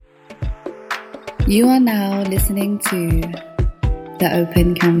You are now listening to The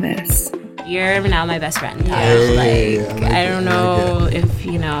Open Canvas. You're now my best friend, Taj. I don't know if,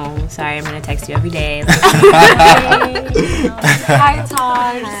 sorry, I'm going to text you every day. Hi,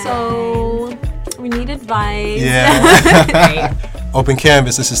 Taj. So, we need advice. Yeah. Right. Open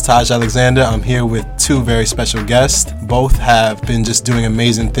Canvas, this is Taj Alexander. I'm here with two very special guests. Both have been just doing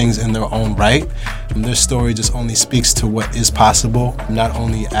amazing things in their own right. And their story just only speaks to what is possible, not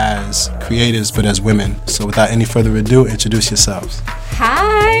only as creatives, but as women. So without any further ado, introduce yourselves.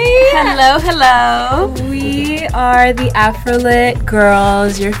 Hi. Hello. We are the Afrolit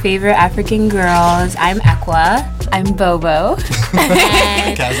girls, your favorite African girls. I'm Ekwa. I'm Bobo.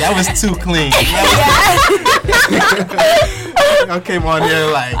 And Guys, that was too clean. I came on here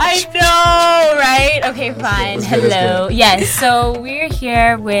like... I know, right? Okay, fine. Hello. Yes, so we're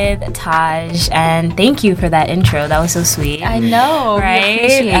here with Taj, and thank you for that intro. That was so sweet. I know.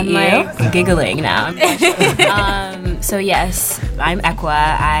 Right? I'm you. like giggling now. So yes, I'm Ekwa.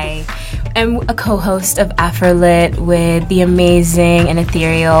 I am a co-host of Afrolit with the amazing and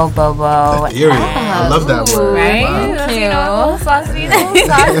ethereal Bobo. Ethereal. I love that word. Right? Wow. Cute. A little saucy.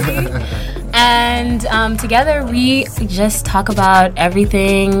 And together we just talk about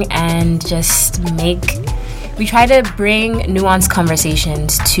everything and just we try to bring nuanced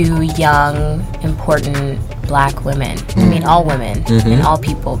conversations to young, important Black women. I mean, all women and all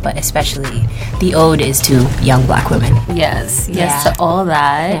people, but especially the ode is to young Black women. Yes Yeah. to all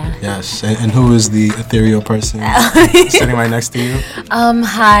that. Yeah. Yes, and who is the ethereal person sitting right next to you?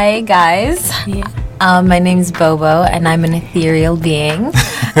 Hi, guys. Yeah. My name's Bobo, and I'm an ethereal being,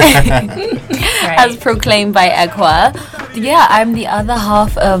 as proclaimed by Ekwa. Yeah, I'm the other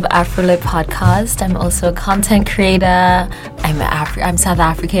half of Afrolit podcast. I'm also a content creator. I'm South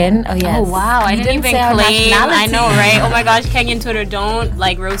African. Oh yes. Oh wow! I You didn't even say our claim. I nationality. know, right? Oh my gosh, Kenyan Twitter, don't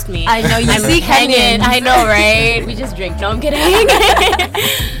roast me. I know you I'm see Kenyan. I know, right? We just drink. No, I'm kidding.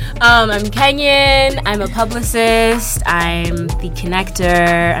 I'm Kenyan. I'm a publicist. I'm the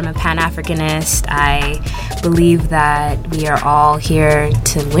connector. I'm a Pan-Africanist. I believe that we are all here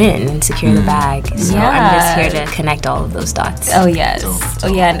to win and secure the bag. So I'm just here to connect all of those dots. Oh yes. Dope.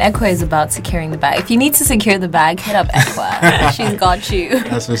 Oh yeah, and Ekwa is about securing the bag. If you need to secure the bag, hit up Ekwa. She's got you.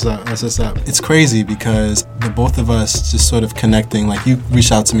 That's what's up. It's crazy because the both of us just sort of connecting. Like, you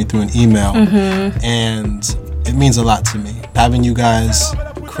reached out to me through an email, and it means a lot to me. Having you guys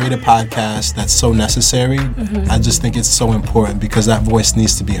create a podcast that's so necessary, I just think it's so important because that voice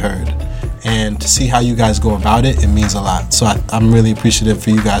needs to be heard. And to see how you guys go about it, it means a lot. So I'm really appreciative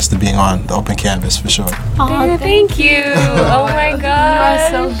for you guys to being on the Open Canvas, for sure. Oh, thank you. Oh my god.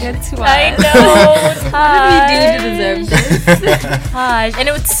 You are so good to us. I know. What did we do to deserve this? Gosh. And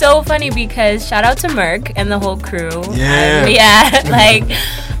it was so funny because shout out to Merck and the whole crew. Yeah.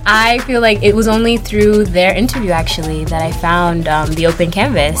 I feel like it was only through their interview actually that I found the Open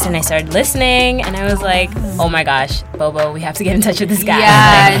Canvas, and I started listening, and I was like, oh my gosh, Bobo, we have to get in touch with this guy.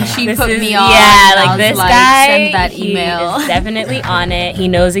 Yeah, and she put me on. Yeah, and I like was this like, guy, send that he email. is definitely on it. He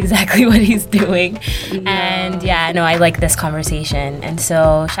knows exactly what he's doing. And I like this conversation. And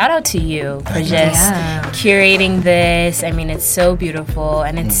so shout out to you for just curating this. I mean, it's so beautiful,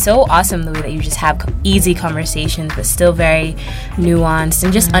 and it's so awesome the way that you just have easy conversations, but still very nuanced,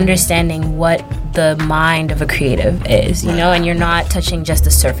 and just understanding what the mind of a creative is, and you're not touching just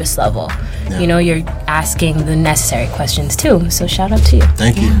the surface level. You're asking the necessary questions too. So shout out to you.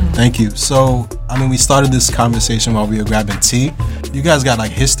 Thank you. So, we started this conversation while we were grabbing tea. You guys got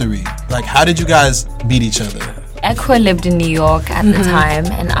history. How did you guys meet each other? Ekwa lived in New York at the time,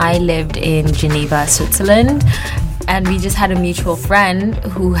 and I lived in Geneva, Switzerland. And we just had a mutual friend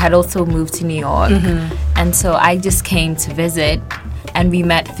who had also moved to New York. And so I just came to visit, and we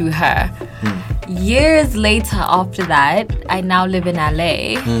met through her. Years later after that, I now live in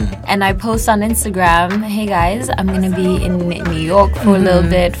LA, and I post on Instagram, hey guys, I'm going to be in New York for a little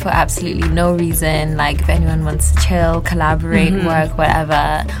bit for absolutely no reason, if anyone wants to chill, collaborate, work,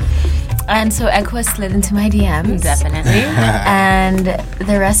 whatever. And so Ekwa slid into my DMs. Definitely. And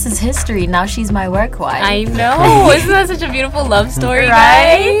the rest is history. Now she's my work wife. I know. Isn't that such a beautiful love story,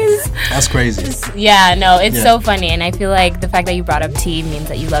 guys? That's crazy. Yeah, no, it's so funny. And I feel like the fact that you brought up tea means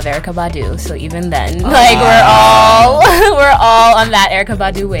that you love Erykah Badu. So even then, we're all on that Erykah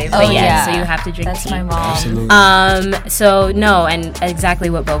Badu wave. But yes, so you have to drink That's tea. my mom. Absolutely. So no, and exactly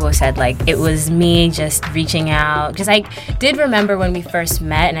what Bobo said, it was me just reaching out, because I did remember when we first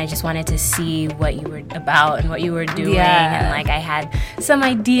met, and I just wanted to just see what you were about and what you were doing. And like I had some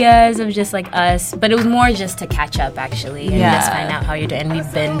ideas of just like us, but it was more just to catch up actually and just find out how you're doing. And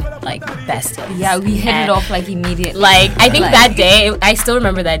we've been like besties. Yeah, we hit it off like immediately. Like I think that day, I still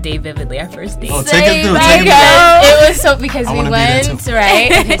remember that day vividly. Our first date. Oh, take it through. It was so because we went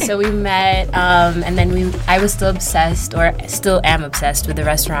right. Okay, so we met, and then I was still obsessed, or still am obsessed with the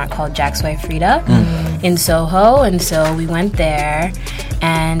restaurant called Jack's Wife Frida in Soho, and so we went there,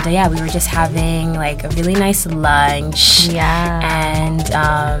 and we were just having like a really nice lunch. And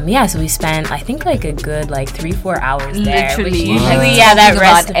so we spent I think like a good like 3-4 hours there. Literally, which usually that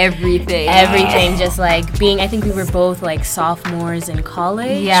about everything, just like being. I think we were both like sophomores in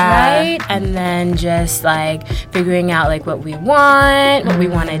college, right? And then just like figuring out like what we want, what we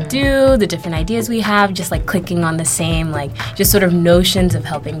want to do, the different ideas we have, just like clicking on the same like just sort of notions of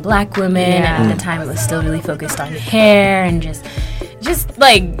helping Black women. And at the time it was still really focused on hair and just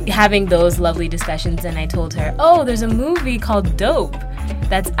like having those lovely discussions. And I told her, oh, there's a movie called Dope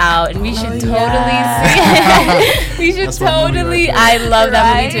that's out, and we should totally see it. We should totally. I love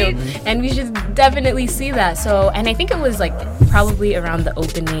that movie too, and we should definitely see that. So, and I think it was like probably around the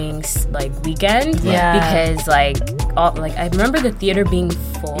openings like weekend, because like I remember the theater being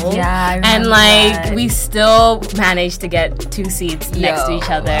full, and like we still managed to get 2 seats next to each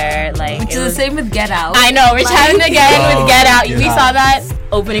other. Like it's the same with Get Out. I know, we're chatting again with Get Out. We saw that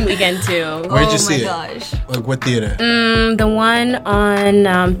opening weekend too. Where did you see it? Like what theater? The one on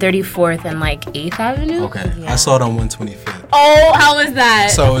 34th and like 8th Avenue. Okay, I saw it on 125th. Oh, how was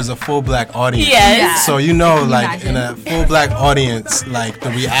that? So it was a full Black audience. Yes. So like in a full Black audience, like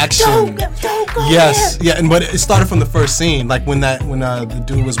the reaction. And but it started from the first scene, like when the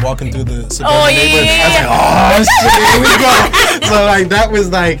dude was walking through the suburban neighborhood. I was like, oh shit, here we go. So like that was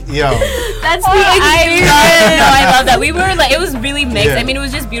like, yo. That's the experience. I love that. We were like, it was really mixed. I mean, it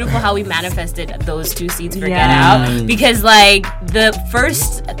was just beautiful how we manifested those 2 seats for Get Out, because like the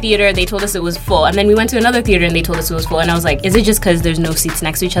first theater they told us it was full, and then we went to another theater and they told us it was full, and I was like, is it just because there's no seats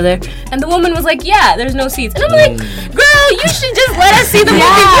next to each other? And the woman was like, yeah, there's no seats, and I'm like, girl, you should just let us see the movie.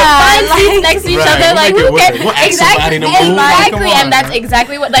 Find seats next to each other. Like who cares? Exactly, and that's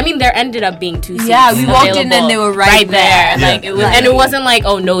exactly what I mean. There ended up being 2 seats. Yeah, we walked in and they were right there. Like it was, and it wasn't like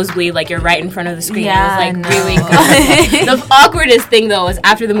nosebleed, like you're right in front of the screen. It was like really good. The awkwardest thing though was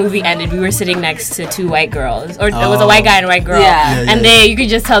after the movie ended, we were sitting next to 2 white girls, or it was a white guy and a white girl, and you could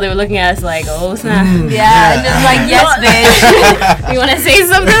just tell they were looking at us like, oh snap. And just like, yes, bitch. You want to say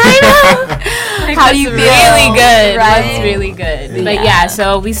something right now? Like, how you feel? Really good. Right? That's really good. But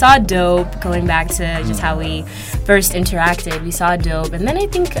so we saw Dope. Going back to just how we first interacted, we saw Dope, and then I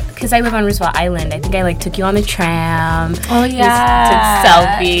think because I live on Roosevelt Island, I think I like took you on the tram. Oh took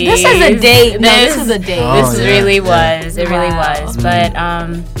selfies. This is a date. This is a date. This really was. It really was. But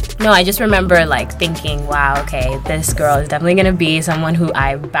no, I just remember like thinking, wow, okay, this girl is definitely gonna be someone who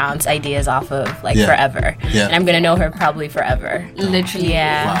I bounce ideas off of like forever, and I'm gonna know her probably forever. Literally.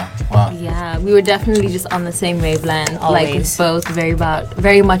 Wow. Yeah, we were definitely just on the same wavelength. Always. Like both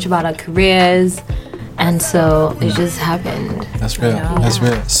very much about our careers. And so it just happened. That's real. That's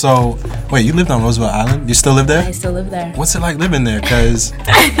real. So, wait, you lived on Roosevelt Island? You still live there? I still live there. What's it like living there? Because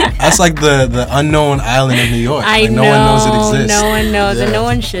that's like the unknown island of New York. I know. No one knows it exists. No one knows, and no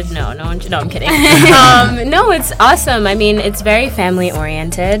one should know. No, I'm kidding. No, it's awesome. I mean, it's very family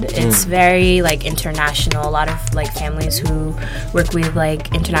oriented. It's very like international. A lot of like families who work with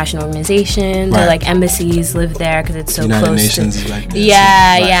like international organizations or like embassies live there because it's so United close Nations to. Is like this.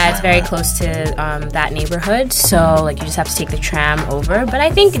 It's very close to that neighborhood. So like you just have to take the tram over. But I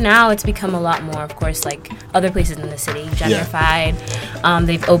think now it's become a lot more, of course, like other places in the city gentrified.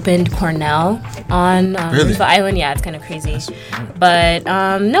 They've opened Cornell on Roosevelt Island. Yeah, it's kind of crazy. But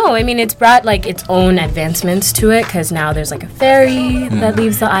no, I mean it's brought like its own advancements to it because now there's like a ferry that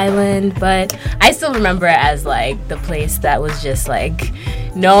leaves the island. But I still remember it as like the place that was just like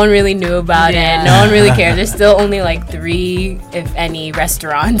no one really knew about it. No one really cared. There's still only like 3, if any,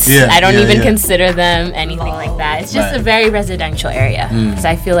 restaurants. I don't even consider them anything like that. It's just a very residential area. Because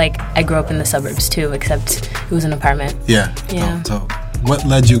I feel like I grew up in the suburbs too, except it was an apartment. Yeah. What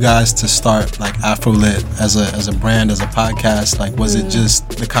led you guys to start like Afrolit as a brand, as a podcast? Like, was it just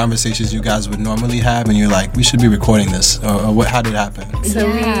the conversations you guys would normally have, and you're like, we should be recording this, or what? How did it happen? So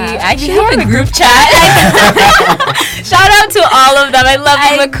we actually have a group chat. Shout out to all of them. I love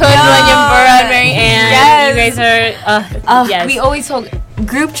Makud, William, Burra, and Mary Ann. You guys are. We always talk.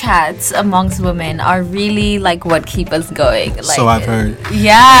 Group chats amongst women are really like what keep us going. Like, so I've heard.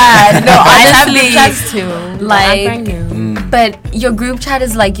 Yeah, no, I have group chats too. Like, But your group chat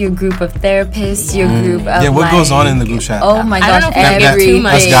is like your group of therapists, your group of what goes on in the group chat? Oh my I gosh, don't know if we can give too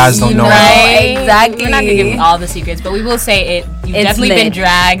much. Us guys don't know. Right? Exactly. We're not gonna give all the secrets, but we will say it. You've It's definitely lit. been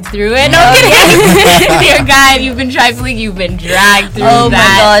dragged through it. No, I'm kidding. Dear God, you've been trifling. You've been dragged through. Oh my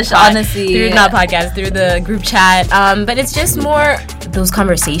that gosh, honestly. through not podcast, through the group chat. But it's just more those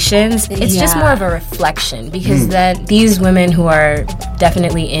conversations. It's just more of a reflection because then these women who are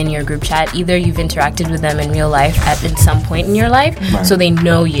definitely in your group chat, either you've interacted with them in real life at some point in your life, so they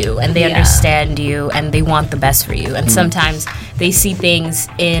know you and they understand you and they want the best for you. And sometimes they see things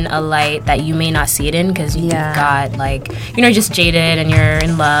in a light that you may not see it in because you've got like, just jaded and you're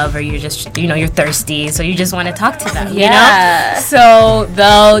in love, or you're just, you're thirsty, so you just want to talk to them, you know? So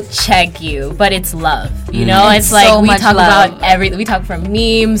they'll check you, but it's love, It's like so we much talk love. about everything. We talk from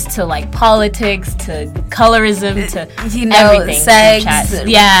memes to like politics to colorism to everything. Sex, Chat.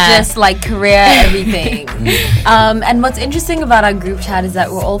 just like career, everything. And what's interesting about our group chat is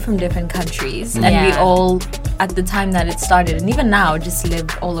that we're all from different countries, and we all, at the time that it started, and even now, just live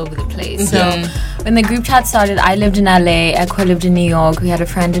all over the place. So when the group chat started, I lived in LA, Ekwa lived in New York, we had a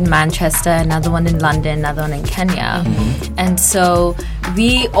friend in Manchester, another one in London, another one in Kenya. And so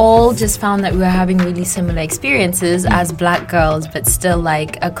we all just found that we were having really similar experiences as black girls, but still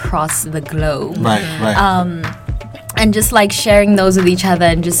like across the globe. Right. And just like sharing those with each other,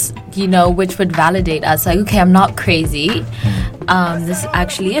 and just, which would validate us. Like, okay, I'm not crazy. This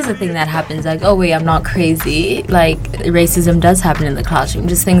actually is a thing that happens. Like, oh wait, I'm not crazy. Like, racism does happen in the classroom.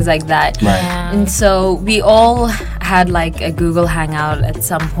 Just things like that. Right. And so we all had like a Google Hangout at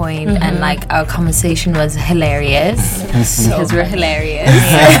some point, and like our conversation was hilarious because we're hilarious.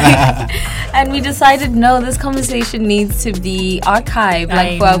 And we decided, no, this conversation needs to be archived,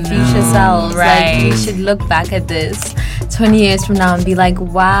 like for our future selves. Like, we should look back at this 20 years from now and be like,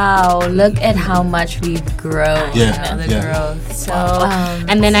 wow, look at how much we've grown. The growth. So,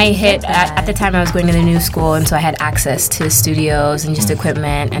 and then I hit at the time I was going to the new school, and so I had access to studios and just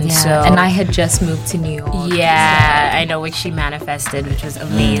equipment, and and I had just moved to New York. Yeah, I know, which she manifested, which was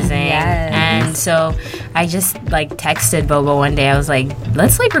amazing. Yes. And so I just like texted Bobo one day. I was like,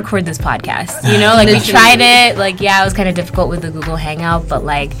 let's like record this podcast. Like we tried it. Like, it was kind of difficult with the Google Hangout, but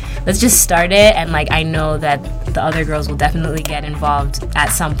like let's just start it. And like I know that the other girls will definitely get involved at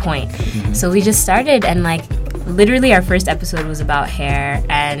some point. So we just started, and like literally our first episode was about hair,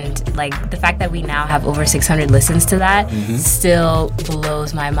 and like the fact that we now have over 600 listens to that still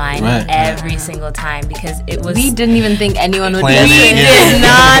blows my mind every single time, because it was, we didn't even think anyone would we did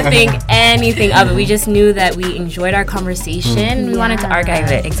not think anything of it. We just knew that we enjoyed our conversation. We wanted to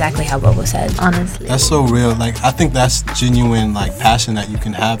archive it exactly how Bobo said. Honestly, that's so real. Like, I think that's genuine like passion that you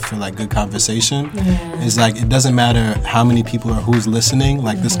can have for like good conversation. It's like, it doesn't matter how many people or who's listening,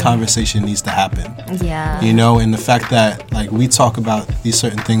 like this conversation needs to happen. And the fact that like we talk about these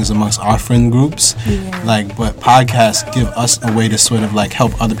certain things amongst our friend groups, like, but podcasts give us a way to sort of like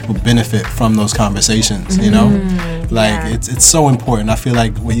help other people benefit from those conversations, like it's so important. I feel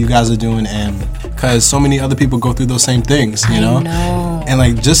like what you guys are doing, and because so many other people go through those same things, I know. And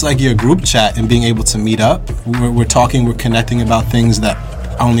like, just like your group chat and being able to meet up, we're talking, we're connecting about things that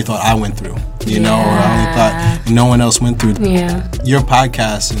I only thought I went through, or I only thought no one else went through. Your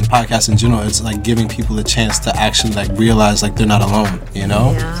podcast and podcasts in general, it's like giving people a chance to actually like realize like they're not alone,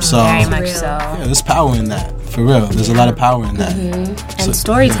 So very much so. There's power in that. For real, there's a lot of power in that. And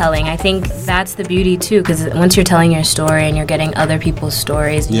storytelling, I think that's the beauty too, because once you're telling your story and you're getting other people's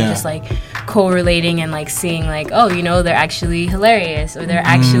stories, and you're just like correlating and like seeing like, oh, they're actually hilarious, or they're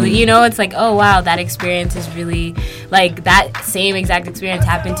actually, it's like, oh wow, that experience is really like, that same exact experience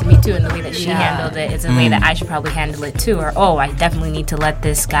happened to me too, and the way that she handled it is a way that I should probably handle it too, or oh, I definitely need to let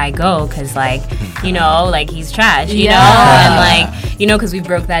this guy go because like, like he's trash, and like, because we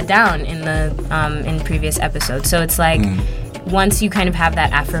broke that down in the in previous episodes. So it's like, once you kind of have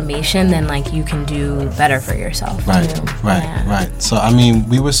that affirmation, then like you can do better for yourself. Right. So I mean,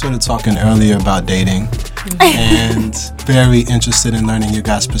 we were sort of talking earlier about dating, and very interested in learning your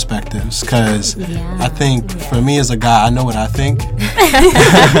guys' perspectives, because I think for me as a guy, I know what I think, but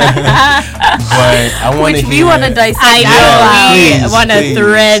I want to hear. we want to dissect. I want to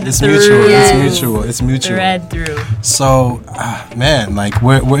thread it's through. Mutual. It's mutual. Thread through. So, man, like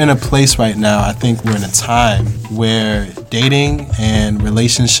we're in a place right now. I think we're in a time where dating and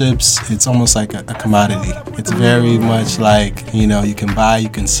relationships, it's almost like a commodity. It's very much like, you can buy, you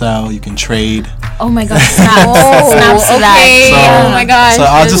can sell, you can trade. Oh my god, snaps to okay. that. Oh my gosh. So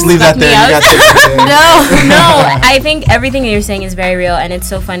I'll just leave that there. You got tips there. No, I think everything that you're saying is very real, and it's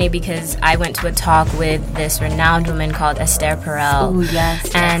so funny because I went to a talk with this renowned woman called Esther Perel. Oh yes.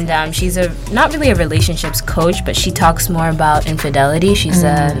 And she's not really a relationships coach, but she talks more about infidelity. She's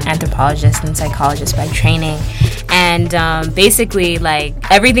an anthropologist and psychologist by training. And basically, like,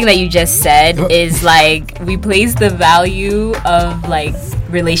 everything that you just said is like, we place the value of like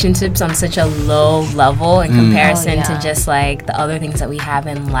relationships on such a low level in comparison to just like the other things that we have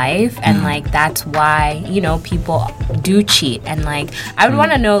in life. And like, that's why, you know, people do cheat. And like, I would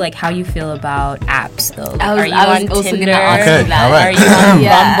want to know like how you feel about apps though. Like, are you on Tinder? Okay, all right. Are you on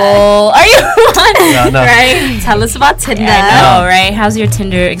Bumble? Are you on right? Tell us about Tinder. I know, right? How's your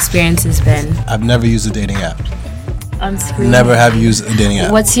Tinder experiences been? I've never used a dating app. On screen. Never have used a dating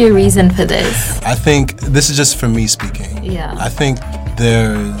app. What's your reason for this? I think this is just for me speaking. Yeah. I think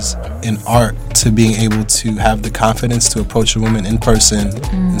there's an art to being able to have the confidence to approach a woman in person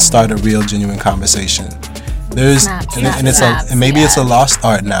and start a real, genuine conversation. There's it's a lost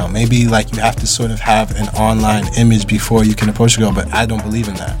art now. Maybe like you have to sort of have an online image before you can approach a girl, but I don't believe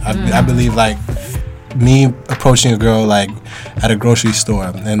in that. I believe like me approaching a girl like at a grocery store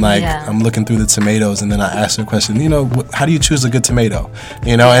and like I'm looking through the tomatoes and then I ask her a question, you know, how do you choose a good tomato,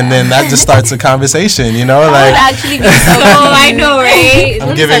 you know, and then that just starts a conversation, you know, like actually be so I know, right?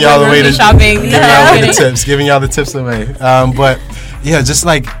 I'm giving y'all away to shopping. Giving y'all the tips away. But yeah, just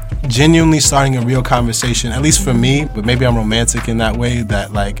like genuinely starting a real conversation, at least for me, but maybe I'm romantic in that way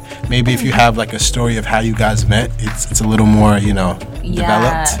that like maybe if you have like a story of how you guys met, it's a little more, you know,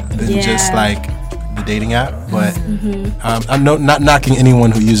 developed than just like the dating app. But I'm not knocking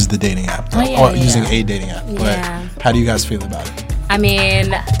anyone who uses the dating app or using a dating app, but how do you guys feel about it? I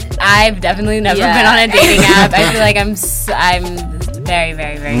mean, I've definitely never been on a dating app. I feel like I'm very,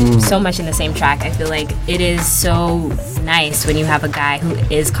 very, very so much in the same track. I feel like it is so nice when you have a guy who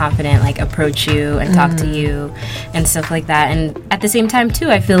is confident, like approach you and talk to you and stuff like that. And at the same time too,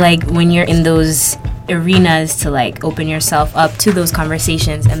 I feel like when you're in those arenas to like open yourself up to those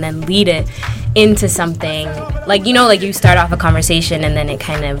conversations and then lead it into something like, you know, like you start off a conversation and then it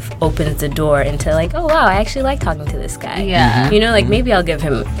kind of opens the door into like, oh wow, I actually like talking to this guy. You know, like maybe I'll give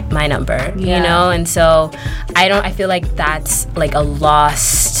him my number, you know. And so I feel like that's like a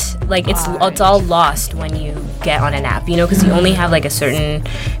lost, like it's all lost when you get on an app, you know, because you only have like a certain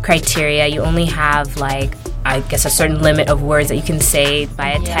criteria, you only have like, I guess, a certain limit of words that you can say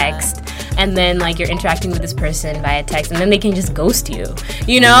via text, and then like you're interacting with this person via text, and then they can just ghost you,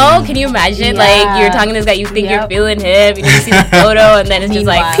 you know. Can you imagine like you're talking to this guy, you think you're feeling him, you see the photo, and then it's just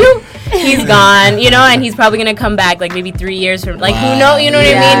like phew, he's gone, you know, and he's probably gonna come back like maybe 3 years from, like who knows, you know what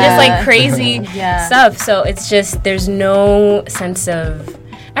I mean, just like crazy stuff. So it's just, there's no sense of,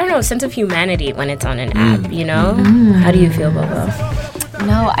 I don't know, sense of humanity when it's on an app, you know. How do you feel, Bobo?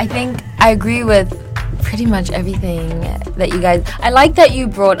 No, I think I agree with pretty much everything that you guys. I like that you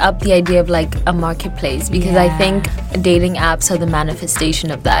brought up the idea of like a marketplace, because I think dating apps are the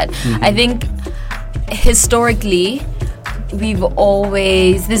manifestation of that. I think historically there's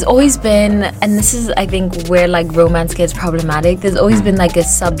always been, and this is I think where like romance gets problematic, there's always been like a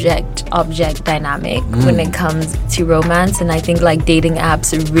subject object dynamic when it comes to romance, and I think like dating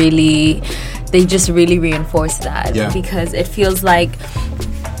apps they just really reinforce that, because it feels like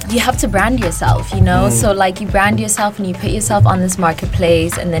you have to brand yourself, you know. So like you brand yourself and you put yourself on this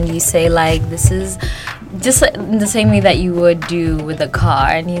marketplace, and then you say like, this is just in the same way that you would do with a car,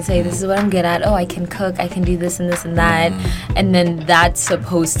 and you say, this is what I'm good at, oh I can cook, I can do this and this and that, and then that's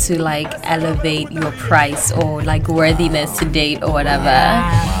supposed to like elevate your price or like worthiness to date or whatever.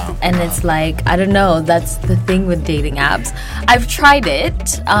 And it's like, I don't know, that's the thing with dating apps. I've tried it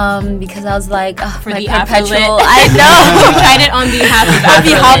because I was like, for my perpetual, I know. You tried it on behalf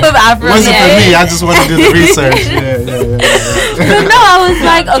of Afro. It wasn't for me, I just want to do the research. No, I was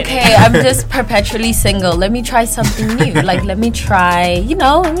like, okay, I'm just perpetually single. Let me try something new. Like, let me try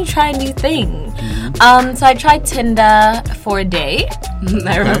a new thing. So I tried Tinder for a day.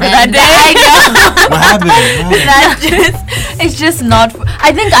 I remember that day. I know. What happened? It's just not.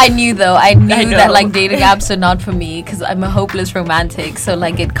 I think I knew that like dating apps are not for me, because I'm a hopeless romantic. So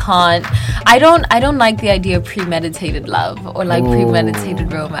like it can't. I don't like the idea of premeditated love or like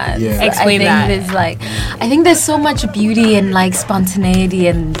premeditated romance. Explain that. I think there's so much beauty in like spontaneity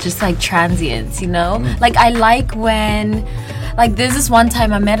and just like transience, you know. Like I like when, like there's this one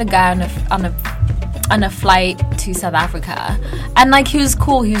time I met a guy on a flight to South Africa, and like he was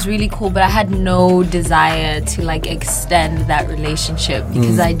cool, he was really cool, but I had no desire to like extend that relationship,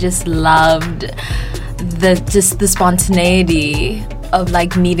 because I just loved the spontaneity of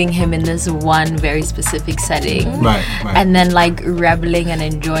like meeting him in this one very specific setting, Right. and then like reveling and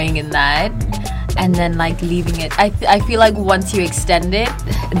enjoying in that, and then like leaving it. I feel like once you extend it,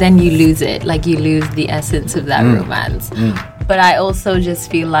 then you lose it. Like you lose the essence of that romance. But I also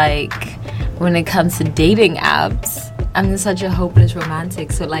just feel like when it comes to dating apps, I'm just such a hopeless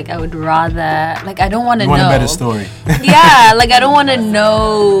romantic. So like I would rather, like, I don't want to know. You want a better story. Yeah, like I don't want to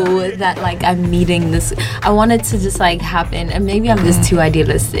know that like I'm meeting this. I want it to just like happen, and maybe I'm just too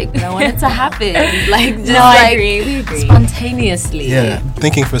idealistic, but I want it to happen like just I agree. We agree. spontaneously. Yeah,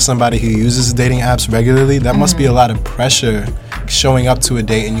 thinking for somebody who uses dating apps regularly, that must be a lot of pressure showing up to a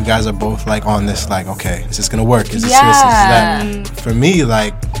date and you guys are both like on this, like, okay, is this gonna work? Is this serious? Is that? For me,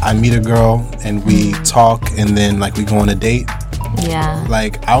 like, I meet a girl and we talk and then like we go on a date. Yeah.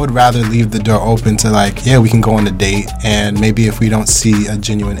 Like, I would rather leave the door open to like, yeah, we can go on a date, and maybe if we don't see a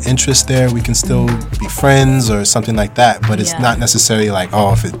genuine interest there, we can still be friends or something like that. But it's not necessarily like,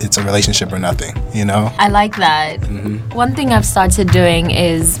 oh, if it's a relationship or nothing, you know? I like that. One thing I've started doing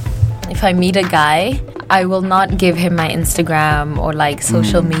is if I meet a guy, I will not give him my Instagram or like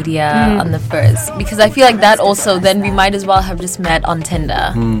social media on the first, because I feel like that also then we might as well have just met on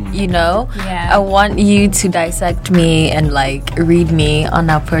Tinder, you know? Yeah. I want you to dissect me and like read me on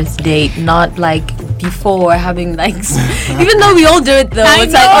our first date, not like before having like even though we all do it though.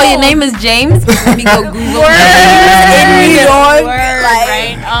 It's like, oh, your name is James? Let me go Google in New York.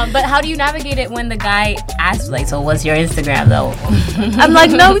 Right. But how do you navigate it when the guy asks like, so what's your Instagram though? I'm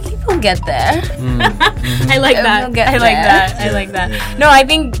like, no, we will get there. I like that. I like that. No, I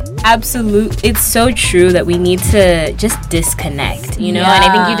think it's so true that we need to just disconnect, you know? And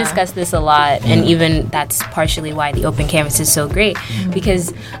I think you discuss this a lot, and even that's partially why the open canvas is so great,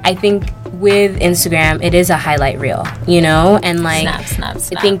 because I think with Instagram, it is a highlight reel, you know? And like,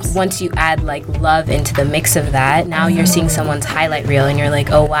 snaps. I think once you add like love into the mix of that, now you're seeing someone's highlight reel and you're like,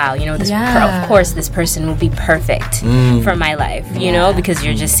 oh wow, you know, of course this person will be perfect for my life, you know? Because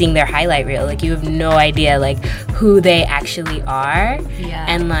you're just seeing their highlight reel. Like, you have no idea like who they actually are.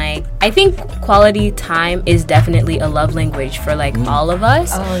 And like, I think quality time is definitely a love language for like all of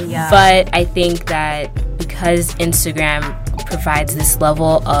us. But I think that because Instagram provides this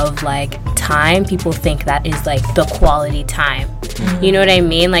level of like time, people think that is like the quality time. You know what I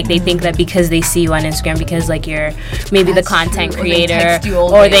mean? Like, they think that because they see you on Instagram, because like you're maybe the content creator,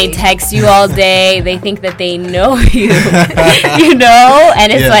 or they text you all day, they think that they know you, you know?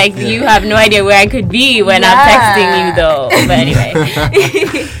 And it's like, you have no idea where I could be when I'm texting you though. But anyway.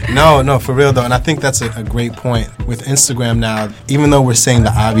 No, for real though. And I think that's a great point. With Instagram now, even though we're saying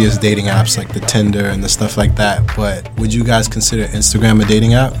the obvious dating apps like the Tinder and the stuff like that, but would you guys consider Instagram a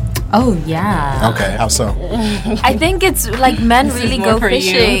dating app? Oh yeah. Okay, how so? I think it's like men really go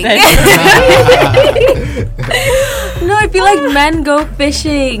fishing. No, I feel like men go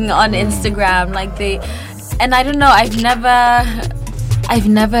fishing on Instagram. Like and I don't know. I've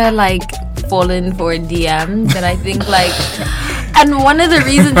never like fallen for a DM that I think like. And one of the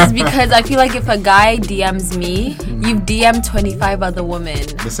reasons is because I feel like if a guy DMs me, you've DM'd 25 other women.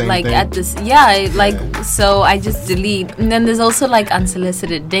 The same like thing. at this, so I just delete. And then there's also like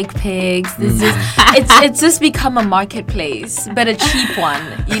unsolicited dick pics. There's just, it's just become a marketplace, but a cheap one,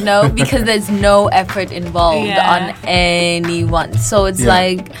 you know, because there's no effort involved on anyone. So it's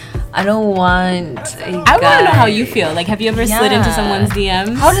like, I don't want a guy. I want to know how you feel. Like, have you ever slid into someone's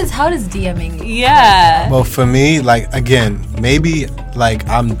DMs? How does DMing? Yeah. Well, for me, like, again, maybe like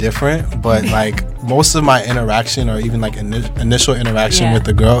I'm different, but like most of my interaction, or even like initial interaction with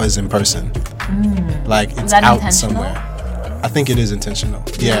the girl, is in person. Like, it's out somewhere. I think it is intentional.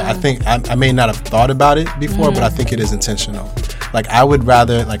 Yeah, I think I may not have thought about it before, but I think it is intentional. Like, I would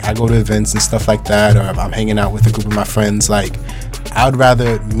rather, like, I go to events and stuff like that, or if I'm hanging out with a group of my friends, like, I would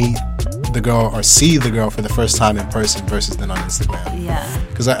rather meet the girl or see the girl for the first time in person versus than on Instagram. Yeah.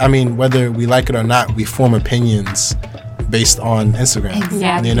 Because, I mean, whether we like it or not, we form opinions based on Instagram.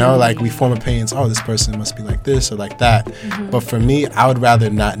 Exactly. You know, like, we form opinions, oh, this person must be like this or like that. But for me, I would rather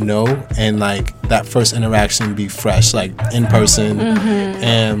not know, and like that first interaction be fresh, like in person.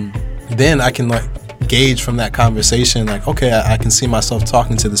 And then I can like gauge from that conversation, like, okay, I can see myself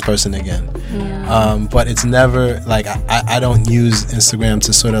talking to this person again. But it's never like, I don't use Instagram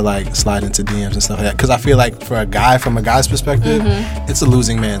to sort of like slide into DMs and stuff like that, because I feel like for a guy, from a guy's perspective, it's a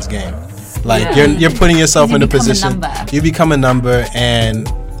losing man's game. Like, you're putting yourself in a position, you become a number, and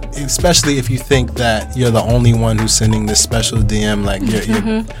especially if you think that you're the only one who's sending this special DM, like,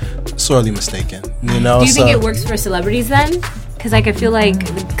 you're sorely mistaken, you know? Do you think it works for celebrities then? Because like, I feel like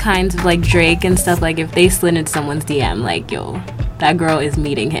the kinds of like Drake and stuff, like if they slid into someone's DM, like, yo, that girl is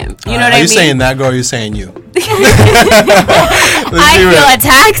meeting him. You know what I mean? Are you saying that girl, or are you saying you? I feel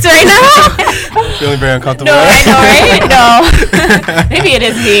attacked right now. Feeling very uncomfortable. No, I know, right? No. Maybe it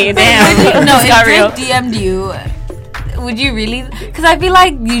is me. Damn. No, It's got real. if Drake DM'd you, would you really? Because I feel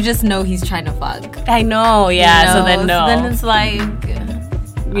like you just know he's trying to fuck. I know, yeah. You know? So then no. Then it's like,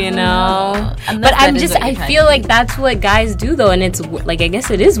 you know. Unless But I'm that is just, what I you're trying feel to like do. that's what guys do though, and it's like, I guess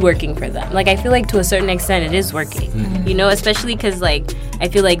it is working for them. Like, I feel like to a certain extent it is working, you know, especially because like, I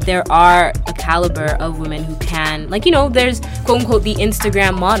feel like there are a caliber of women who can, like, you know, there's quote unquote the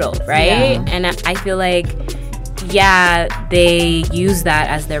Instagram model, right? Yeah. And I feel like, yeah, they use that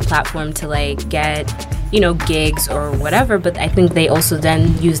as their platform to like get, you know, gigs or whatever, but I think they also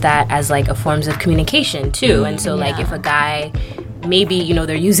then use that as like a forms of communication too. And so like if a guy, maybe, you know,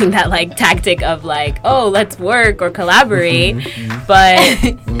 they're using that like tactic of like, oh, let's work or collaborate, but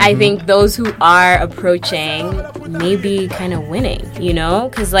I think those who are approaching may be kind of winning, you know,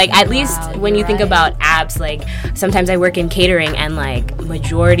 because like at least when you think about apps, like sometimes I work in catering and like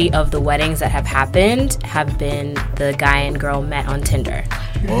majority of the weddings that have happened have been the guy and girl met on Tinder.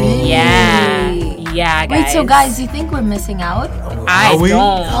 Yeah, guys. Wait, so guys, do you think we're missing out? I Are we? don't.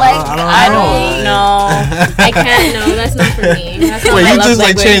 I don't know. No, I can't. No, that's not for me. That's not Wait, my you love just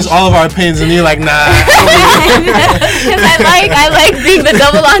like language. changed all of our opinions, and you're like, nah. Because I like being the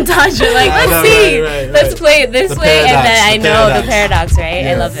double entendre. Like, let's know, see, right. let's play it this The way, and then paradox, I the know paradox. the paradox, right?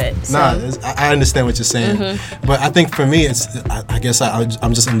 I Yeah. love it. So. Nah, I understand what you're saying, but I think for me, it's I guess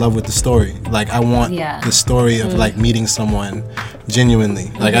I'm just in love with the story. Like I want the story of like meeting someone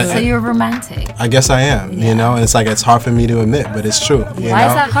genuinely. Like So you're romantic. I guess I am, you know, and it's like it's hard for me to admit, but it's true. You Why know?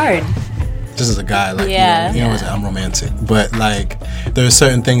 is that hard? Just as a guy, like Yeah. you know, I'm romantic, but like there are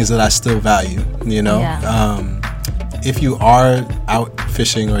certain things that I still value. You know, if you are out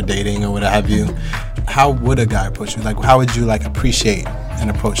fishing or dating or what have you, how would a guy approach you? Like, how would you like appreciate an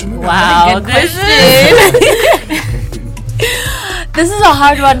approach from a guy? Wow, Good this question. is. This is a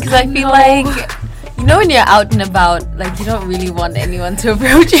hard one because I feel like, you know, when you're out and about, like you don't really want anyone to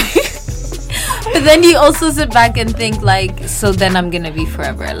approach you. But then you also sit back and think like, so then I'm gonna be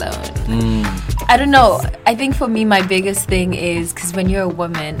forever alone. I don't know. I think for me, my biggest thing is because when you're a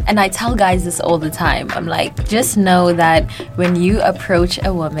woman, and I tell guys this all the time, I'm like, just know that when you approach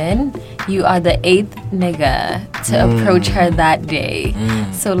a woman, you are the 8th nigga to approach her that day.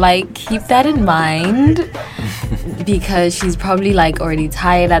 So like, keep that in mind. Because she's probably like already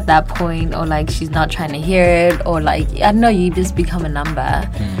tired at that point, or like she's not trying to hear it, or like I don't know, you just become a number.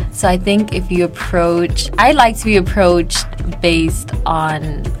 So I think if you approach, I like to be approached based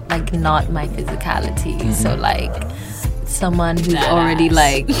on like not my physicality. So like someone who's That already ass.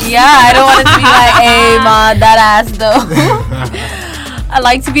 like, yeah, I don't want it to be like, hey ma, that ass though. I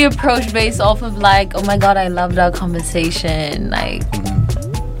like to be approached based off of like, oh my god, I loved our conversation, like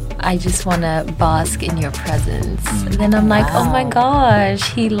I just want to bask in your presence. And then I'm like, oh my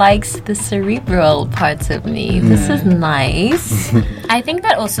gosh, he likes the cerebral parts of me. This is nice. I think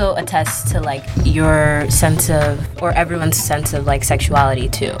that also attests to like your sense of, or everyone's sense of like sexuality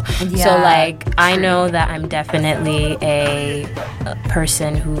too. So Yeah, like I know that I'm definitely a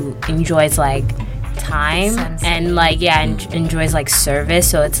person who enjoys like time Sensitive. and like enjoys like service.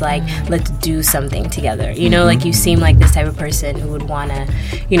 So it's like let's do something together, you know, like you seem like this type of person who would want to,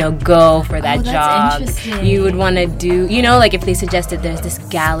 you know, go for that Oh, that's job. interesting. You would want to do, you know, like if they suggested there's this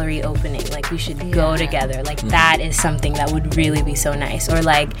gallery opening, like we should go together, like that is something that would really be so nice. Or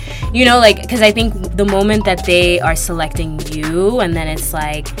like, you know, like because I think the moment that they are selecting you and then it's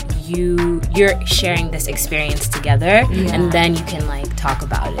like you're sharing this experience together and then you can like talk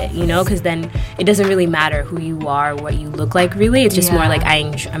about it, you know, because then it doesn't really matter who you are, what you look like, really. It's just more like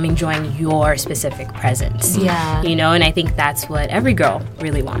I'm enjoying your specific presence, you know, and I think that's what every girl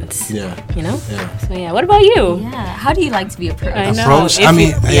really wants, you know. So what about you? How do you like to be approached? I know. Approach. If I mean,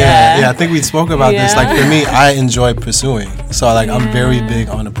 you- yeah. I think we spoke about this. Like Yeah. for me, I enjoy pursuing. So like I'm very big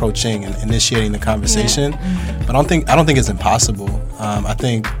on approaching and initiating the conversation. But I don't think it's impossible. I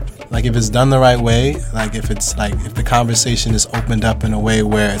think like if it's done the right way, like if it's like if the conversation is opened up in a way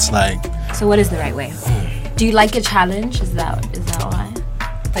where it's like, So what is the right way? Do you like a challenge? Is that why?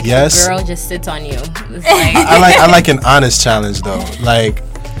 Like Yes. the girl just sits on you. It's like, I like an honest challenge though. Like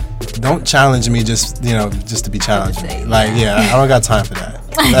don't challenge me just to be challenged. Like I don't got time for that.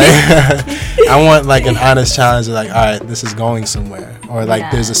 Like, I want like an honest challenge of like, all right, this is going somewhere, or like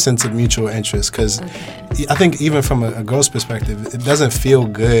there's a sense of mutual interest. Because I think even from a girl's perspective, it doesn't feel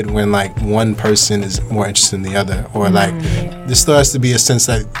good when like one person is more interested in the other, or like there still has to be a sense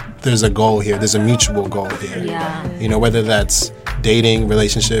that there's a goal here. There's a mutual goal here. Yeah. You know, whether that's dating,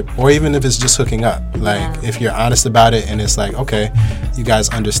 relationship, or even if it's just hooking up. Like, if you're honest about it and it's like, okay, you guys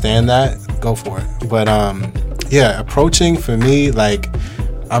understand that, go for it. But, approaching for me, like,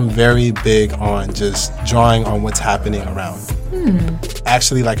 I'm very big on just drawing on what's happening around.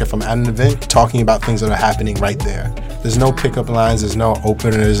 Actually, like, if I'm at an event, talking about things that are happening right there. There's no pickup lines, there's no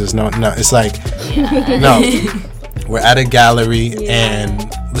openers, there's no, it's like, no. We're at a gallery and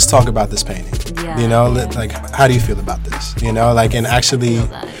let's talk about this painting. You know, like, how do you feel about this? You know, like, and actually,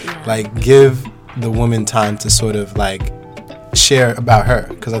 like, give the woman time to sort of, like, share about her.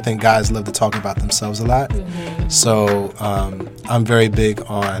 Because I think guys love to talk about themselves a lot. So I'm very big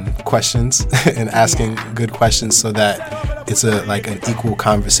on questions and asking good questions so that it's an equal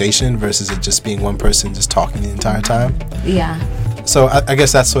conversation versus it just being one person just talking the entire time. Yeah. So I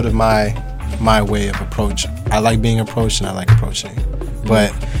guess that's sort of my way of approach. I like being approached and I like approaching.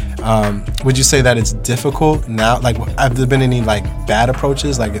 But would you say that it's difficult now? Like, have there been any like bad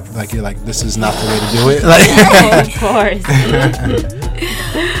approaches? Like you're like, this is not the way to do it. Like, Of course.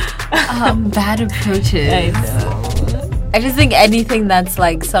 Bad approaches. I know. I just think anything that's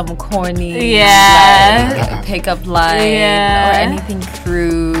like some corny, like, pickup line or anything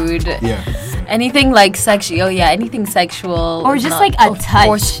crude. Yeah. Anything like sexual, anything sexual, Or just like a touch,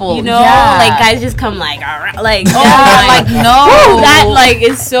 forceful, you know, like guys just come like, like, no, that like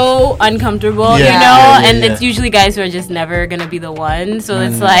is so uncomfortable, you know, and it's usually guys who are just never gonna be the one, so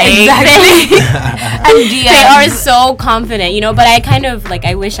it's like they are so confident, you know. But I kind of like,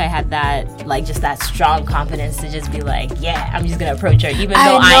 I wish I had that, like, just that strong confidence to just be like, yeah, I'm just gonna approach her, even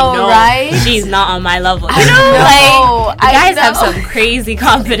though I know right? she's not on my level, you know. Like, guys have some crazy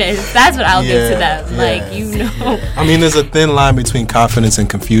confidence. That's what I'll give to them, like, you know. I mean, there's a thin line between confidence and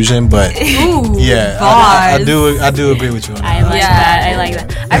confusion, but I do agree with you on that. I like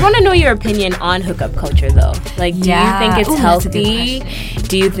that. I want to know your opinion on hookup culture, though. Like, do you think it's healthy?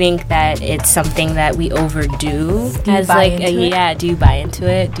 Do you think that it's something that we overdo? Do you buy into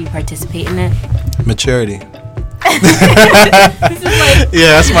it? Do you participate in it? Maturity. This is like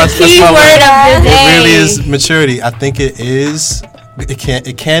that's my key word of the day. It really is maturity. I think it is.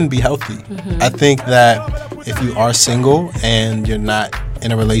 It can be healthy. I think that if you are single and you're not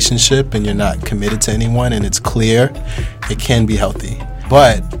in a relationship and you're not committed to anyone and it's clear, it can be healthy.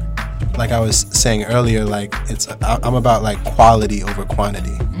 But like I was saying earlier, like, I'm about like quality over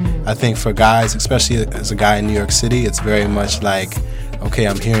quantity. I think for guys, especially as a guy in New York City, it's very much like, okay,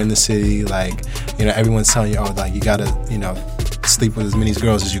 I'm here in the city, like, you know, everyone's telling you, oh, like, you gotta, you know, sleep with as many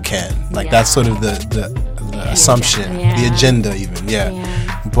girls as you can. Like, that's sort of the assumption, the agenda even,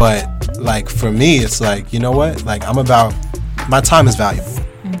 But, like, for me, it's like, you know what? Like, I'm about, my time is valuable.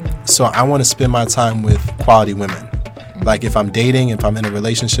 So I want to spend my time with quality women. Like, if I'm dating, if I'm in a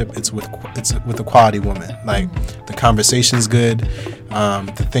relationship, it's with a quality woman. Like, the conversation's good.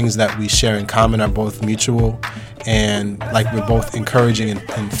 The things that we share in common are both mutual. And, like, we're both encouraging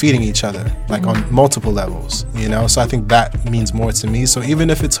and feeding each other, like, on multiple levels, you know? So I think that means more to me. So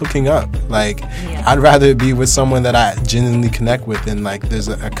even if it's hooking up, like, I'd rather it be with someone that I genuinely connect with and, like, there's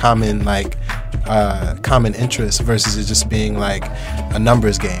a common, like, common interest versus it just being, like, a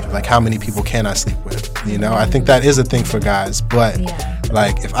numbers game. Like, how many people can I sleep with, you know? I think that is a thing for guys. But,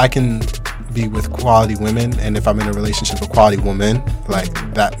 like, if I can be with quality women and if I'm in a relationship with quality women, like,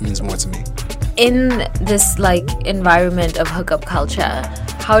 that means more to me. In this like environment of hookup culture,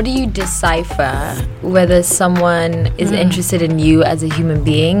 how do you decipher whether someone is interested in you as a human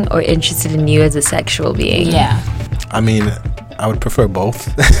being or interested in you as a sexual being? I mean, I would prefer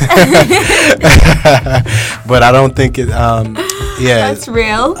both. But I don't think it that's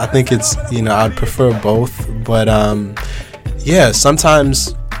real. I think it's, you know, I'd prefer both. But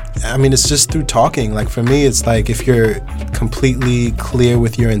sometimes, I mean, it's just through talking. Like, for me, it's like if you're completely clear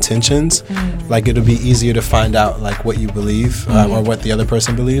with your intentions, like, it'll be easier to find out, like, what you believe or what the other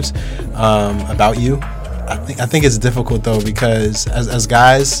person believes about you. I think it's difficult, though, because as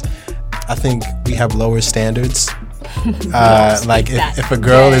guys, I think we have lower standards. Like, if a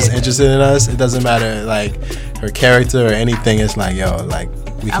girl is interested in us, it doesn't matter, like, her character or anything. It's like, yo, like,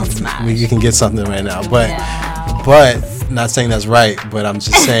 we can get something right now. But not saying that's right, but I'm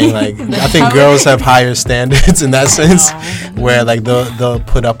just saying, like, I think girls have higher standards in that sense, where, like, they'll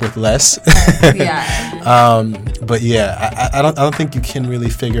put up with less. But I don't think you can really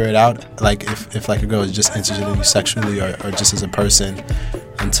figure it out, like, if like a girl is just interested in you sexually or just as a person,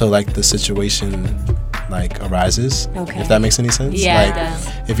 until, like, the situation like arises. Okay. If that makes any sense. Yeah, like it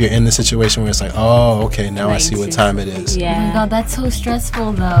does. if you're in the situation where it's like, oh, okay, now I see what time it is. Oh my Yeah. god, that's so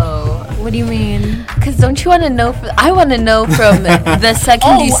stressful though. What do you mean? Because don't you want to know? I want to know from the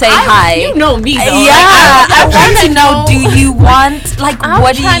second you say hi. You know me though. Yeah, Like, I want to know. Do you want I'm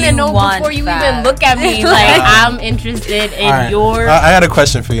what do trying you to know want before you back? even look at me. Like I'm interested in All right. your. I got a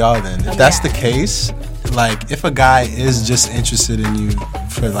question for y'all then. If that's the case, like if a guy is just interested in you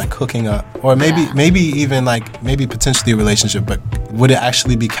for like hooking up, or maybe even like maybe potentially a relationship, but would it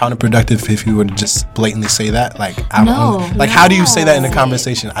actually be counterproductive if you were to just blatantly say that? Like how do you say that in a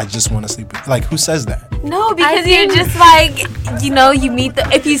conversation? I just want to sleep with, like who says that? No, because you're just like, you meet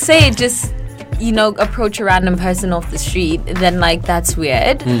if you say it just, approach a random person off the street, then like that's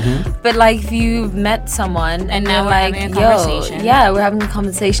weird. But like if you met someone and now they're we're like, having a conversation. yeah, we're having a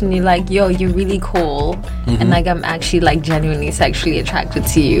conversation, you're like, yo, you're really cool, and like I'm actually like genuinely sexually attracted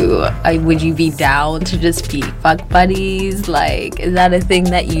to you. Would you be down to just be fuck buddies? Like, is that a thing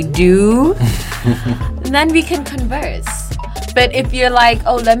that you do? Then we can converse. But if you're like,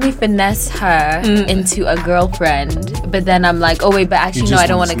 oh, let me finesse her into a girlfriend, but then I'm like, oh wait, but actually no, I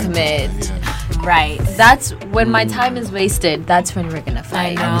don't want to commit. Right. That's when my time is wasted. That's when we're gonna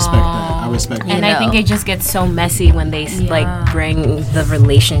fight. I respect that. And I think it just gets so messy when they like bring the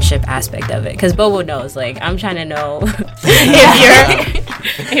relationship aspect of it. Because Bobo knows, like, I'm trying to know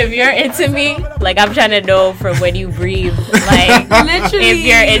if you're into me. Like, I'm trying to know from when you breathe. Like, Literally. if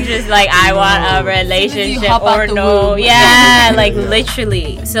you're interested, like, I want a relationship hop out or the no. womb. Yeah, like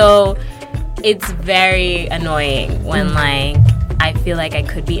literally. So it's very annoying when like I feel like I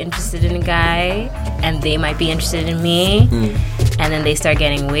could be interested in a guy and they might be interested in me, and then they start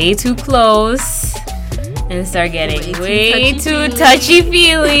getting way too close and start getting way too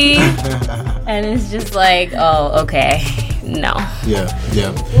touchy-feely. And it's just like, oh, okay, no. Yeah.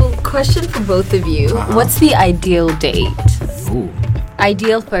 Well, question for both of you: what's the ideal date? Ooh.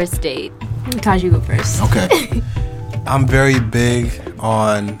 Ideal first date? Taj, you go first. Okay. I'm very big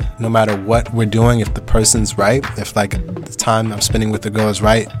on no matter what we're doing, if the person's right, if like the time I'm spending with the girl is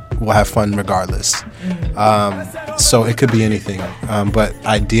right, we'll have fun regardless. So it could be anything. But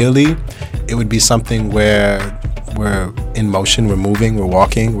ideally, it would be something where we're in motion, we're moving, we're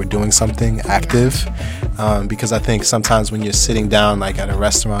walking, we're doing something active. Because I think sometimes when you're sitting down like at a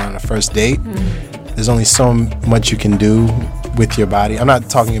restaurant on a first date, there's only so much you can do with your body. I'm not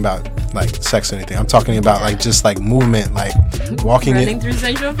talking about like sex or anything. I'm talking about like just like movement, like walking Running through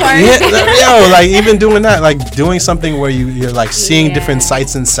Central Park. like even doing that, like doing something where you're like seeing different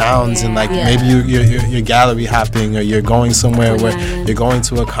sights and sounds, and like maybe you're gallery hopping, or you're going somewhere where you're going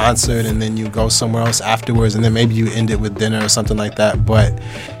to a concert and then you go somewhere else afterwards, and then maybe you end it with dinner or something like that. But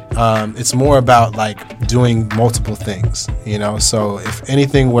it's more about like doing multiple things, so if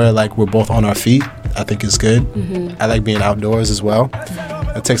anything where like we're both on our feet, I think is good. I like being outdoors as well.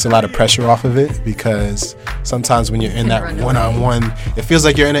 It takes a lot of pressure off of it, because sometimes when you're in that one-on-one, it feels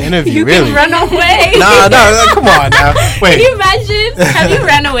like you're in an interview. You really can run away. no, come on now. Wait, Can you imagine? Have you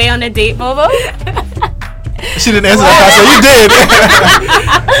ran away on a date, Bobo? she didn't answer that. So you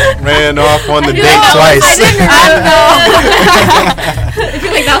did. Ran off on the date twice. I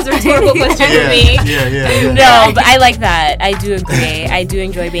feel like that was a rhetorical question for me. Yeah. No, but I like that. I do agree. I do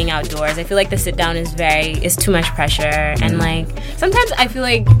enjoy being outdoors. I feel like the sit down is too much pressure, and like sometimes I feel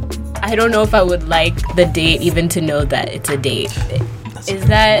like I don't know if I would like the date even to know that it's a date. Is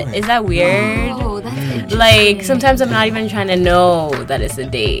that weird? Oh, that's interesting. Like sometimes I'm not even trying to know that it's a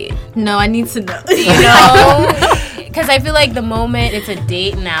date. No, I need to know. Because I feel like the moment it's a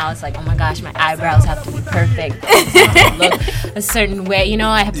date now, it's like, oh my gosh, my eyebrows have to be perfect. I have to look a certain way.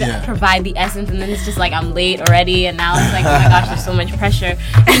 I have to provide the essence, and then it's just like I'm late already, and now it's like, oh my gosh, there's so much pressure.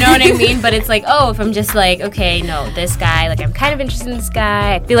 You know what I mean? But it's like, oh, if I'm just like, okay, no, this guy, like I'm kind of interested in this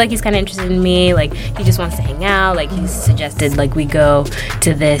guy. I feel like he's kind of interested in me. Like he just wants to hang out. Like he's suggested like we go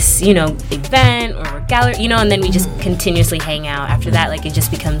to this, event or gallery, and then we just continuously hang out. After that, like it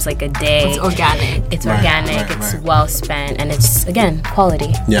just becomes like a day. It's organic. It's organic. It's well spent, and it's again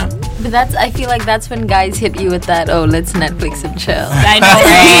quality. Yeah. But I feel like that's when guys hit you with that, oh, let's Netflix and chill. I know,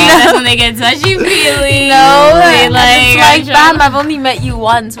 right? That's when they get touchy feely. No, they it's like, bam, I've only met you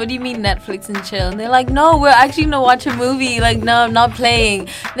once. What do you mean Netflix and chill? And they're like, no, we're actually gonna watch a movie. Like, no, I'm not playing.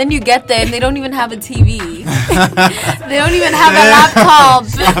 Then you get there and they don't even have a TV. They don't even have a laptop.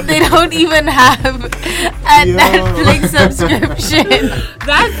 They don't even have a Netflix subscription.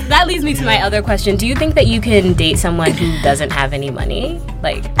 That leads me to my other question. Do you think that you can date someone who doesn't have any money,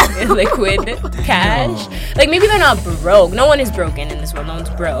 like liquid cash? Like maybe they're not broke. No one is broken in this world. No one's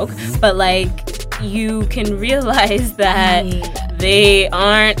broke. But like you can realize that they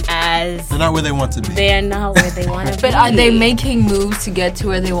aren't as... They're not where they want to be. They're not where they want to be. But are they making moves to get to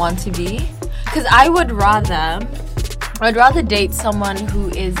where they want to be? Because I'd rather date someone who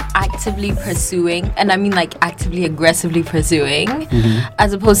is actively pursuing, and I mean like actively, aggressively pursuing,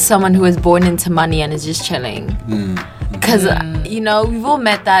 as opposed to someone who is born into money and is just chilling. Because, you know, we've all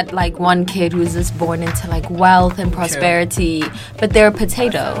met that like one kid who's just born into like wealth and prosperity, but they're a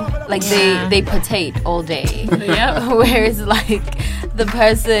potato. Like they potate all day. Whereas like the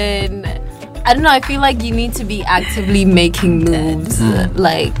person... I don't know, I feel like you need to be actively making moves,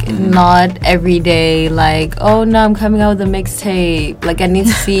 like not every day, like, oh no, I'm coming out with a mixtape. Like I need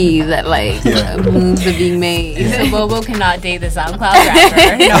to see that like moves are being made. So Bobo cannot date the SoundCloud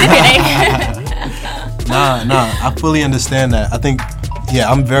rapper. No, I'm kidding. Nah, I fully understand that. I think,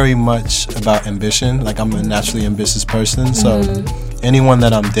 I'm very much about ambition. Like I'm a naturally ambitious person, so anyone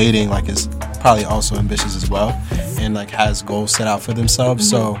that I'm dating like is probably also ambitious as well, and like has goals set out for themselves.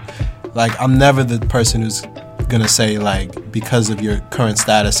 So like I'm never the person who's gonna say like because of your current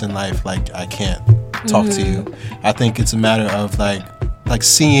status in life like I can't talk to you. I think it's a matter of like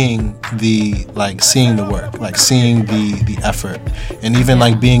seeing the work, like seeing the effort, and even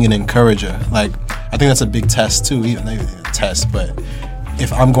like being an encourager. Like I think that's a big test too, even maybe a test, but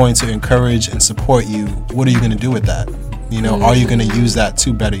if I'm going to encourage and support you, what are you going to do with that? You know, are you going to use that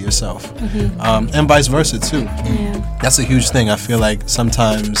to better yourself? And vice versa too. That's a huge thing. I feel like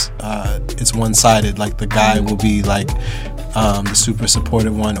sometimes it's one-sided. Like the guy will be like the super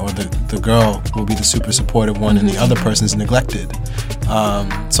supportive one, or the girl will be the super supportive one, and the other person's neglected.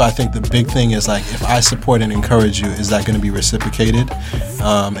 So I think the big thing is like, if I support and encourage you, is that going to be reciprocated?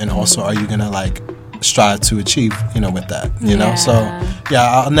 And also, are you going to like strive to achieve, with that, you know? So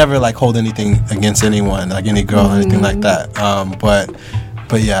I'll never like hold anything against anyone, like any girl or anything like that.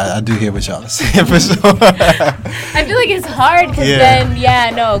 But yeah, I do hear what y'all are saying for sure. I feel like it's hard because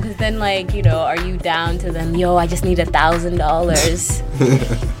then like, are you down to them? Yo, I just need $1,000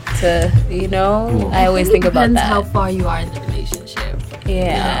 to, I always think about that. Depends how far you are in the relationship.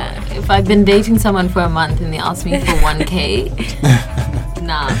 Yeah. If I've been dating someone for a month and they ask me for $1,000,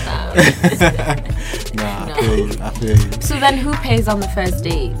 nah, I feel you. So then who pays on the first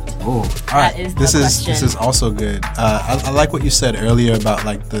date? Oh, all right. This is also good. I like what you said earlier about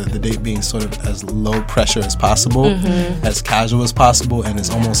like the date being sort of as low pressure as possible, as casual as possible, and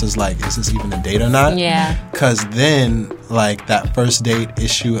it's almost as like, is this even a date or not? Yeah. Because then like that first date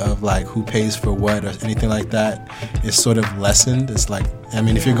issue of like who pays for what or anything like that is sort of lessened. It's like, I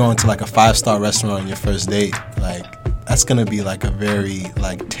mean, if you're going to like a 5-star restaurant on your first date, like that's gonna be like a very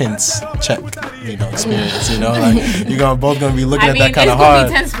like tense experience. Like you're both gonna be looking at that kind of hard.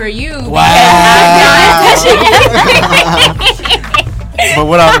 It's gonna be tense for you. Wow. But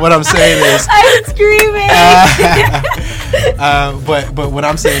what I'm saying is, I'm screaming. But what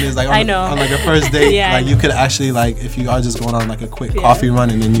I'm saying is like on like a first date, like you could actually like, if you are just going on like a quick coffee run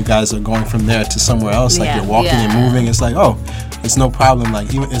and then you guys are going from there to somewhere else, like you're walking and moving, it's like, oh, it's no problem.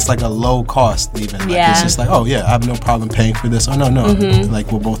 Like even it's like a low cost even. Like it's just like, oh yeah, I have no problem paying for this. Oh no.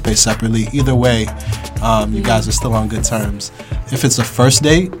 Like we'll both pay separately. Either way, you guys are still on good terms. If it's a first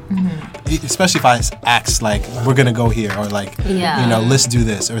date, especially if I ask like, we're gonna go here, or like, let's do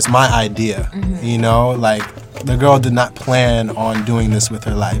this, or it's my idea, like the girl did not plan on doing this with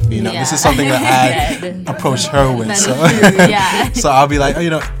her life. This is something that I approached her with. So I'll be like,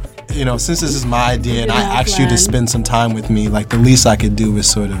 since this is my idea and I asked you to spend some time with me, like the least I could do is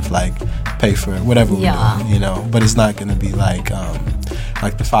sort of like pay for whatever we do, but it's not going to be like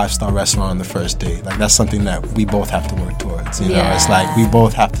the 5-star restaurant on the first date. Like that's something that we both have to work towards, it's like we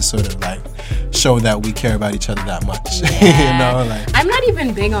both have to sort of like show that we care about each other that much. Like I'm not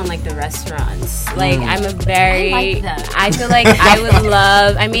even big on like the restaurants. Like I'm a very I feel like I would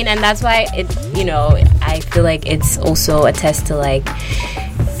love, and that's why I feel like it's also a test to like,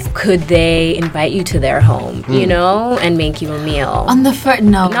 could they invite you to their home, and make you a meal? On the first,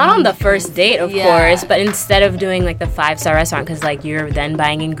 no. Not on the first date, of course, but instead of doing like the 5-star restaurant, because like you're then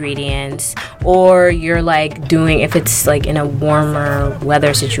buying ingredients, or you're like doing, if it's like in a warmer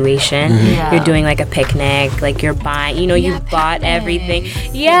weather situation, you're doing like a picnic, like you're buying, you bought everything.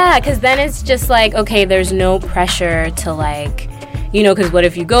 Yeah, because then it's just like, okay, there's no pressure to like, because what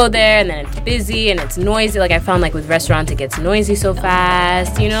if you go there and then it's busy and it's noisy? Like I found like with restaurants it gets noisy so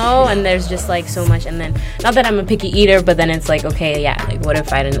fast, and there's just like so much. And then, not that I'm a picky eater, but then it's like, okay, like what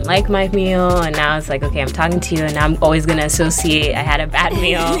if I didn't like my meal? And now it's like, okay, I'm talking to you and I'm always going to associate I had a bad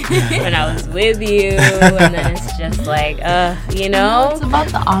meal when I was with you. And then it's just like, It's about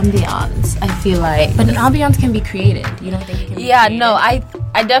the ambiance, I feel like. But an ambiance can be created. You don't think it can be created?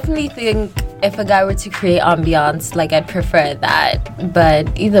 I definitely think if a guy were to create ambiance, like I'd prefer that.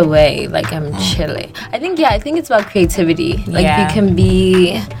 But either way, like I'm chilling. I think it's about creativity. Like if you can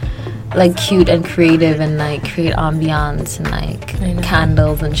be like cute and creative and like create ambiance and like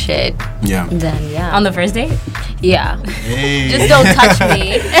candles and shit. Yeah. Then On the first date? Yeah. Hey. Just don't touch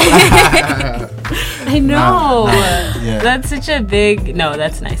me. I know. Yeah. That's such a big. No,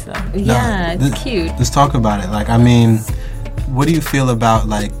 that's nice though. Yeah, it's cute. Let's talk about it. Like, I mean, what do you feel about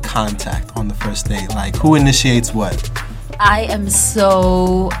like contact on the first date? Like, who initiates what? I am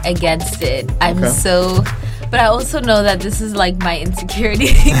so against it. But I also know that this is like my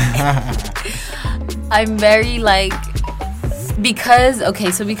insecurity. I'm very like, because I'm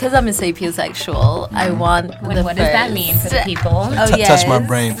a sapiosexual, I want What does that mean for the people? Touch my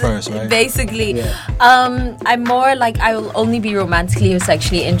brain first, right? Basically, I'm more like I will only be romantically or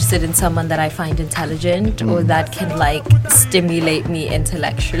sexually interested in someone that I find intelligent or that can like stimulate me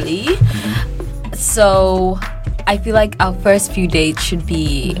intellectually. So I feel like our first few dates should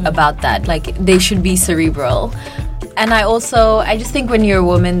be about that. Like they should be cerebral. And I just think when you're a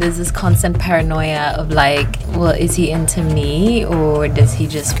woman, there's this constant paranoia of like, well, is he into me or does he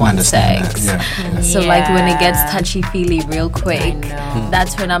just want sex? So like when it gets touchy-feely real quick,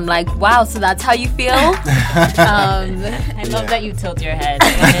 that's when I'm like, wow, so that's how you feel? I love that you tilt your head.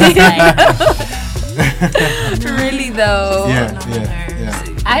 It's like, really though. Yeah.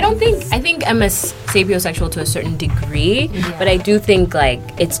 I think I'm a sapiosexual to a certain degree, but I do think like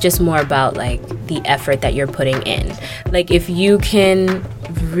it's just more about like the effort that you're putting in. Like if you can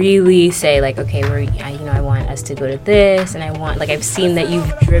really say like, okay, I want us to go to this, and I want, like, I've seen that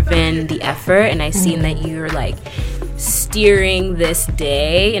you've driven the effort, and I've seen that you're like steering this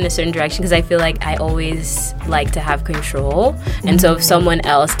day in a certain direction, because I feel like I always like to have control, and so if someone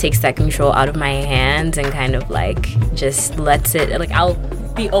else takes that control out of my hands and kind of like just lets it, like, I'll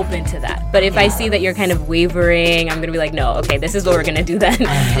be open to that. But if I see that you're kind of wavering, I'm gonna be like, no, okay, this is what we're gonna do then.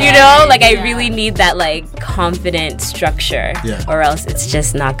 You know, like I really need that like confident structure, or else it's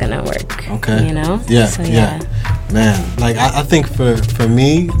just not gonna work. Okay. You know? So, man, like I think for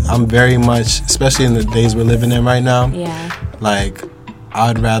me, I'm very much, especially in the days we're living in right now, like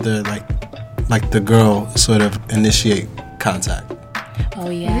I'd rather like the girl sort of initiate contact. Oh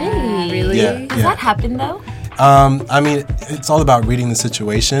yeah. Really? Does that happen though? I mean, it's all about reading the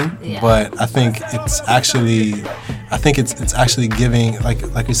situation, but I think it's actually giving,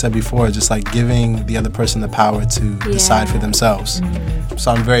 like we said before, just like giving the other person the power to decide for themselves.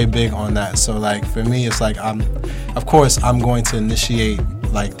 So I'm very big on that. So like for me, it's like I'm going to initiate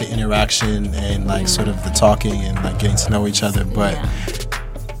like the interaction and like sort of the talking and like getting to know each other, but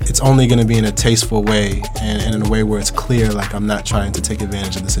it's only going to be in a tasteful way and in a way where it's clear, like I'm not trying to take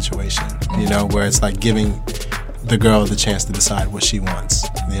advantage of the situation, you know, where it's like giving the girl the chance to decide what she wants,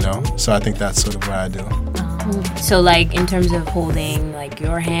 you know. So I think that's sort of what I do. So like in terms of holding like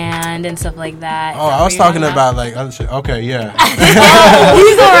your hand and stuff like that. Oh, I was talking about like other shit. Okay, yeah.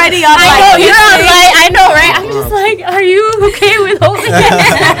 He's already on. I know, right? I'm just like, are you okay with holding your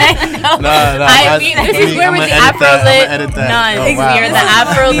hand? I know. No. I mean, this is where with the Afro lit nuns. We're the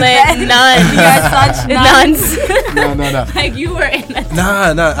Afro lit nuns. You are such nuns. No. Like you were in a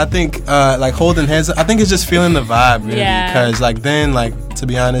No. I think like holding hands. I think it's just feeling the vibe, really. Because like then, like to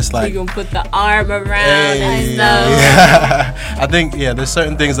be honest, like you can put the arm around. I think there's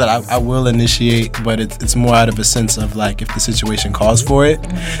certain things that I will initiate, but it's more out of a sense of like if the situation calls for it,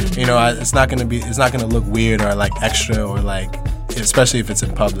 you know, it's not gonna look weird or like extra or like, especially if it's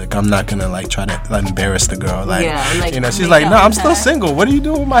in public. I'm not gonna like try to like, embarrass the girl, like you know, she's like, no, I'm still single, what are you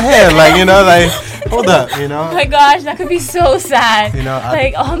doing with my hand, like, you know, like hold up, you know. Oh my gosh, that could be so sad, you know,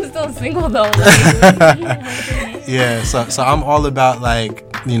 like I'm still single though, like, so I'm all about like,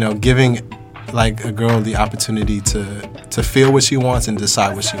 you know, giving like a girl the opportunity to feel what she wants and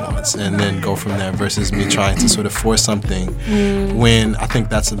decide what she wants, and then go from there, versus me trying to sort of force something when I think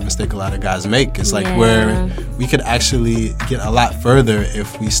that's a mistake a lot of guys make. It's like where we could actually get a lot further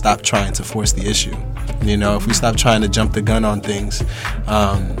if we stop trying to force the issue, you know, if we stop trying to jump the gun on things.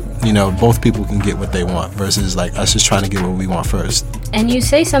 You know, both people can get what they want versus like us just trying to get what we want first. And you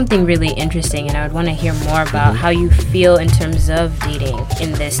say something really interesting, and I would want to hear more about how you feel in terms of dating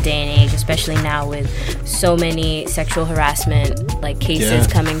in this day and age, especially now with so many sexual harassment like cases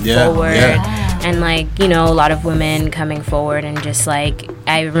coming forward, and like, you know, a lot of women coming forward, and just like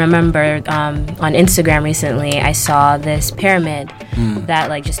I remember on Instagram recently I saw this pyramid that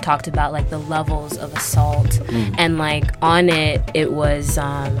like just talked about like the levels of assault, and like on it was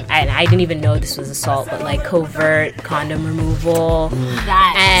and I didn't even know this was assault, but like covert condom removal,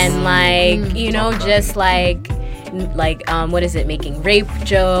 and like, you know, just like like what is it, making rape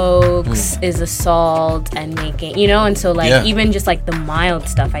jokes is assault, and making, you know, and so like even just like the mild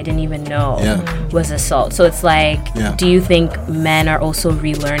stuff I didn't even know was assault. So it's like, do you think men are also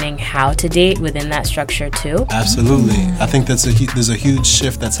relearning how to date within that structure too? Absolutely. I think there's a huge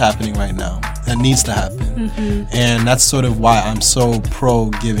shift that's happening right now that needs to happen, and that's sort of why I'm so pro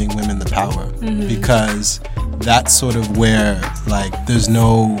giving women the power, because that's sort of where like there's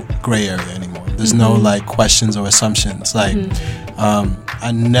no gray area anymore. There's no like questions or assumptions. Like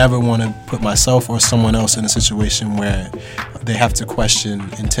I never want to put myself or someone else in a situation where they have to question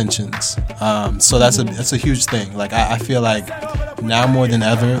intentions. So that's a huge thing. Like I feel like now more than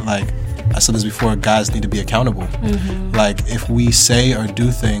ever, like I said this before, guys need to be accountable. Like if we say or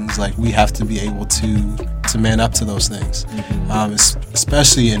do things, like we have to be able to man up to those things,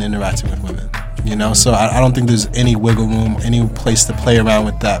 especially in interacting with women. You know, so I don't think there's any wiggle room, any place to play around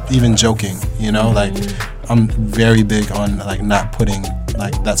with that, even joking, you know, like I'm very big on like not putting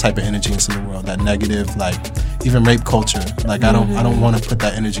like that type of energy into the world, that negative, like even rape culture. Like I don't want to put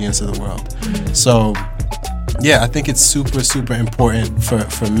that energy into the world. So yeah, I think it's super, super important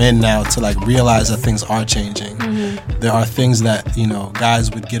for men now to like realize that things are changing. There are things that, you know,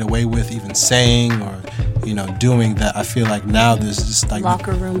 guys would get away with even saying or, you know, doing that. I feel like now there's just like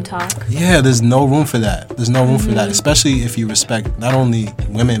locker room talk. Yeah, there's no room for that. There's no room for that, especially if you respect not only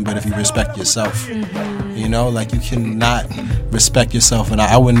women, but if you respect yourself. You know, like you cannot respect yourself, and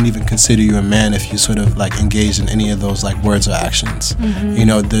I wouldn't even consider you a man if you sort of like engage in any of those like words or actions. You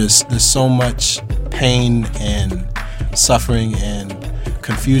know, there's so much pain and suffering and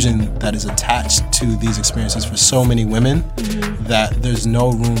confusion that is attached to these experiences for so many women that there's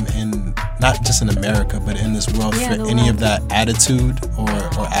no room in, not just in America, but in this world for any of that attitude or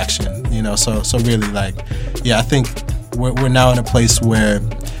action, you know. So really, like, yeah, I think we're now in a place where,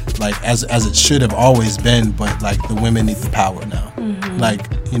 like, as it should have always been, but like the women need the power now. Like,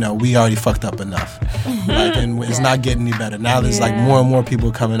 you know, we already fucked up enough, like, and it's not getting any better. Now there's like more and more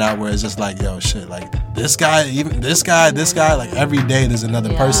people coming out where it's just like, yo, shit, like this guy, even this guy, like every day there's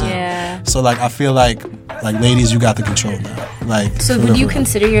another person. So like I feel like ladies, you got the control now. Like, so would you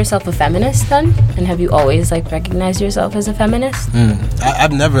consider yourself a feminist then? And have you always like recognized yourself as a feminist?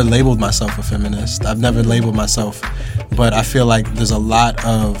 I've never labeled myself a feminist. I've never labeled myself, but I feel like there's a lot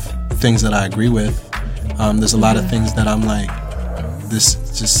of things that I agree with. There's a lot of things that I'm like, this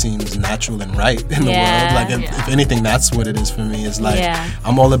just seems natural and right in the world. Like if anything, that's what it is for me. Is like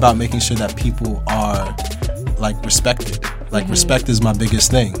I'm all about making sure that people are like respected. Like respect is my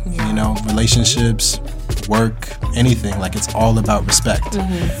biggest thing. You know, relationships, work, anything. Like it's all about respect.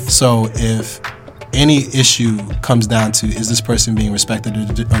 So if any issue comes down to is this person being respected or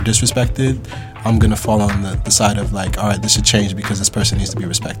disrespected, I'm gonna fall on the side of like, all right, this should change because this person needs to be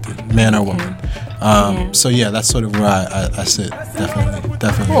respected, man or woman. So yeah, that's sort of where I sit. Definitely.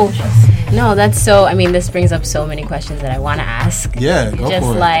 Cool. No, that's so. I mean, this brings up so many questions that I want to ask. Yeah, go just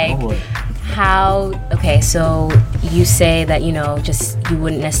for it. Like, go for it. How? Okay, so you say that, you know, just you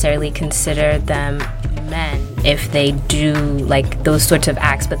wouldn't necessarily consider them men if they do like those sorts of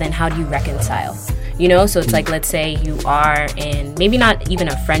acts, but then how do you reconcile? You know, so it's like, let's say you are in maybe not even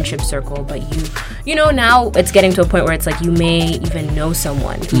a friendship circle, but you know, now it's getting to a point where it's like you may even know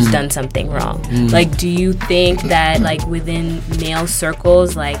someone who's done something wrong. Like, do you think that like within male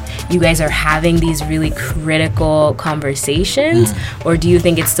circles, like you guys are having these really critical conversations, or do you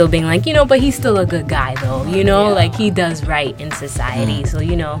think it's still being like, you know, but he's still a good guy though, you know, like he does right in society, so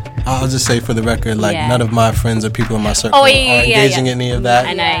you know. I'll just say for the record, like none of my friends or people in my circle are engaging in any of that.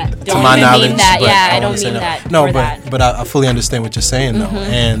 And I don't to my knowledge, mean that. But I don't mean that. No, but I fully understand what you're saying though,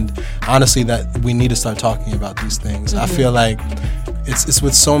 and honestly, that we need to start talking about these things. I feel like it's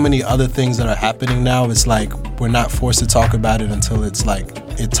with so many other things that are happening now. It's like we're not forced to talk about it until it's like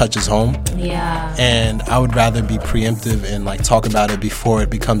it touches home. Yeah. And I would rather be preemptive and like talk about it before it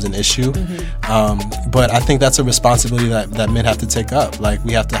becomes an issue. But I think that's a responsibility that men have to take up. Like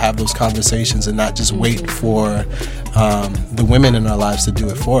we have to have those conversations and not just wait for the women in our lives to do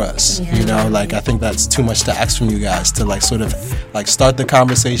it for us. You know, like I think that's too much to ask from you guys to like sort of like start the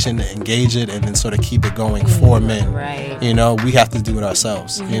conversation, engage it, and then sort of keep it going for men. Right. You know, we have to do it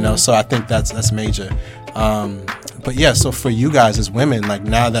ourselves. You know, so I think that's major. But yeah, so for you guys as women, like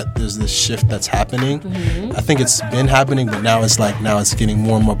now that there's this shift that's happening, I think it's been happening, but now it's getting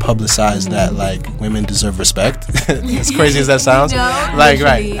more and more publicized that like women deserve respect. As crazy as that sounds, like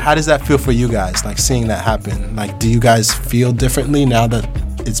right. How does that feel for you guys? Like seeing that happen, like do you guys feel differently now that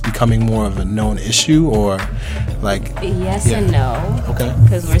it's becoming more of a known issue, or like yes and no? Okay.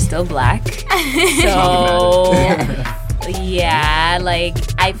 Because we're still black, so Yeah, like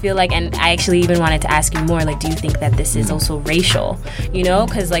I feel like, and I actually even wanted to ask you more, like, do you think that this is also racial? You know,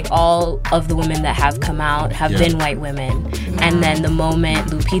 because like all of the women that have come out have been white women, and then the moment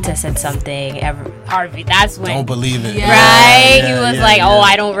Lupita said something, Harvey, that's when don't believe it, right? He was like, oh,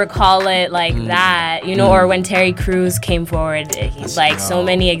 I don't recall it like that, you know. Or when Terry Crews came forward, like so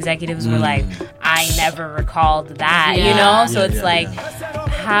many executives were like, I never recalled that, you know. So it's like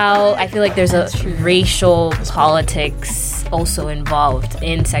how I feel like there's a racial politics also involved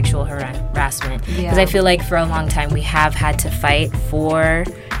in sexual harassment, because I feel like for a long time we have had to fight for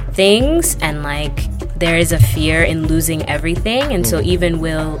things, and like there is a fear in losing everything. And so even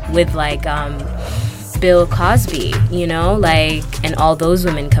with like Bill Cosby, you know, like, and all those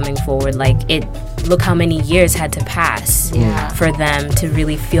women coming forward, like look how many years had to pass for them to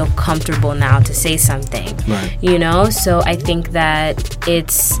really feel comfortable now to say something, you know. So I think that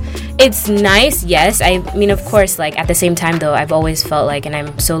it's nice, yes. I mean, of course, like at the same time though, I've always felt like, and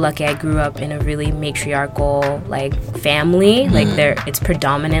I'm so lucky I grew up in a really matriarchal like family, like it's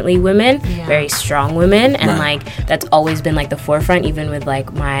predominantly women, very strong women, and like that's always been like the forefront, even with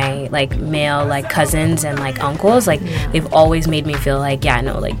like my like male like cousins and like uncles, like they've always made me feel like,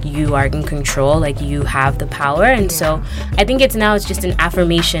 like you are in control, like you have the power. And so I think it's just an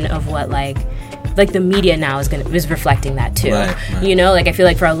affirmation of what like the media now is reflecting that too. You know, like I feel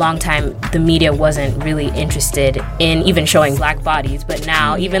like for a long time the media wasn't really interested in even showing black bodies, but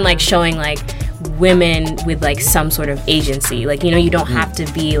now even like showing like women with like some sort of agency, like, you know, you don't have to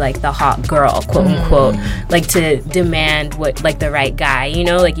be like the hot girl, quote unquote, like to demand what like the right guy, you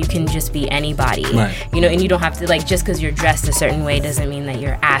know, like you can just be anybody, you know, and you don't have to like, just because you're dressed a certain way doesn't mean that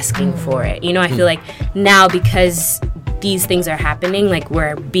you're asking for it, you know. I feel like now, because these things are happening, like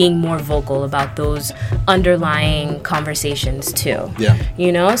we're being more vocal about those underlying conversations too,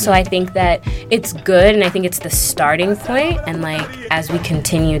 you know. So I think that it's good, and I think it's the starting point, and like as we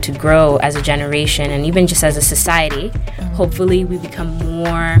continue to grow as a generation and even just as a society, hopefully we become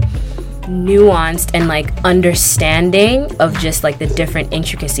more nuanced and like understanding of just like the different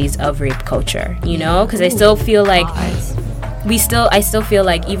intricacies of rape culture, you know, because I still feel like I still feel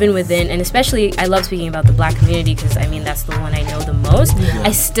like even within, and especially I love speaking about the black community because I mean that's the one I know the most,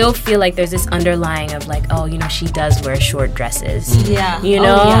 I still feel like there's this underlying of like, oh, you know, she does wear short dresses, you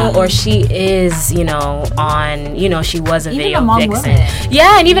know, or she is, you know, on, you know, she was a even video vixen,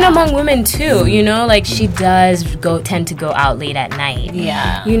 and even among women too, you know, like she does tend to go out late at night,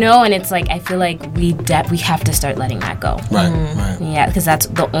 you know, and it's like I feel like we have to start letting that go, because that's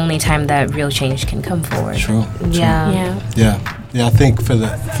the only time that real change can come forward. True. I think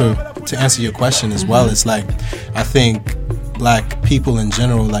to answer your question as well, it's like I think black people in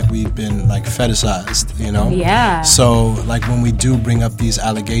general, like we've been like fetishized, you know. So like when we do bring up these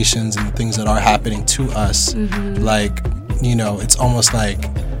allegations and things that are happening to us, like, you know, it's almost like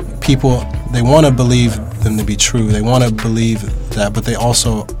people, they want to believe them to be true. They want to believe that, but they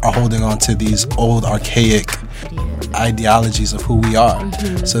also are holding on to these old archaic ideologies of who we are.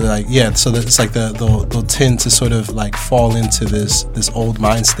 So like so that it's like they'll tend to sort of like fall into this old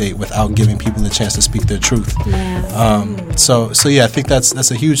mind state without giving people a chance to speak their truth. So I think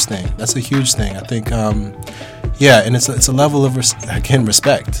that's a huge thing. I think and it's a level of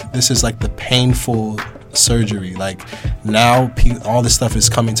respect. This is like the painful surgery. Like now all this stuff is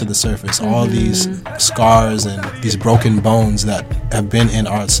coming to the surface. All these scars and these broken bones that have been in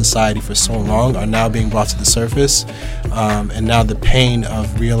our society for so long are now being brought to the surface, and now the pain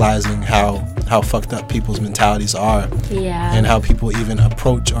of realizing how fucked up people's mentalities are, and how people even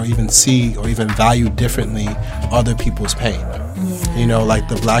approach or even see or even value differently other people's pain. You know, like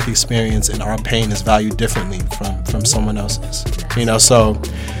the black experience and our pain is valued differently from someone else's, you know. So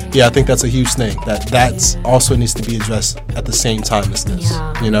I think that's a huge thing that also needs to be addressed at the same time as this,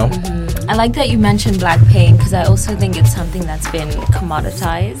 you know. I like that you mentioned black pain, because I also think it's something that's been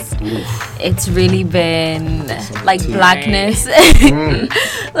commoditized. It's really been like blackness.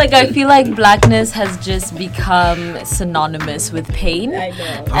 Like I feel like blackness has just become synonymous with pain. I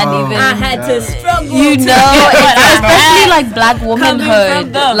know. And even I had to struggle, you know, especially like black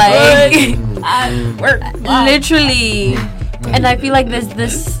womanhood, like literally. And I feel like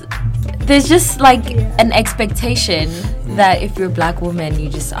there's just like an expectation that if you're a black woman, you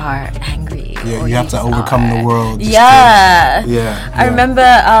just are angry. Yeah, or you have to overcome the world. Yeah. Yeah. I remember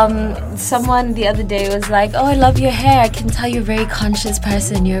someone the other day was like, "Oh, I love your hair. I can tell you're a very conscious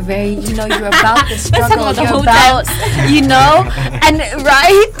person. You're very, you're about the struggle. You're about, and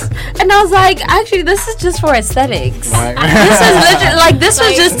right." And I was like, "Actually, this is just for aesthetics. Right. This is literally this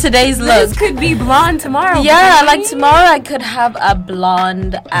was just today's look. This could be blonde tomorrow. Yeah, like tomorrow I could have a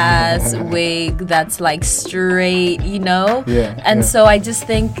blonde ass wig that's like straight, Yeah. And so I just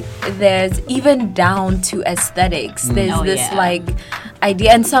think there's even down to aesthetics. There's like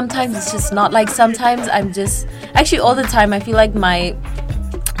idea, and sometimes it's just not like. Sometimes I'm just actually all the time I feel like my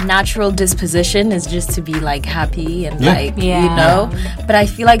natural disposition is just to be like happy and but I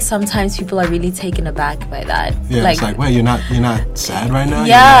feel like sometimes people are really taken aback by that. It's like, wait, you're not sad right now?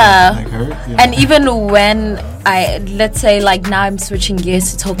 Yeah. You're not, hurt? Yeah. And even when let's say like now I'm switching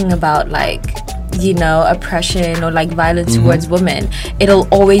gears to talking about like oppression or like violence towards women, it'll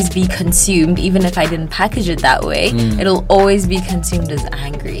always be consumed, even if I didn't package it that way, it'll always be consumed as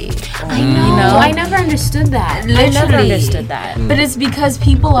angry. I know. I never understood that. Literally. I never understood that. But it's because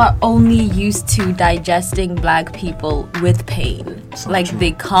people are only used to digesting black people with pain. So like true.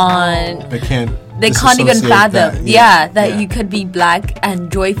 They can't even disassociate fathom that you could be black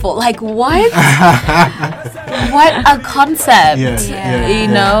and joyful. Like what? What a concept.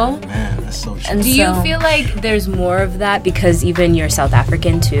 Man, that's so true. And do you feel like there's more of that because even you're South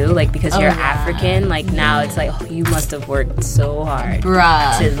African too? Like because you're African, like now it's like, oh, you must have worked so hard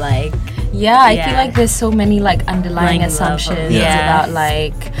to like. I feel like there's so many like underlying assumptions about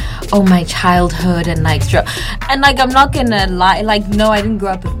like, oh, my childhood and like and like I'm not gonna lie, like no, I didn't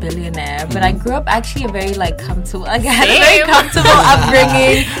grow up a billionaire, but I grew up actually a very like comfortable. Like I had a very comfortable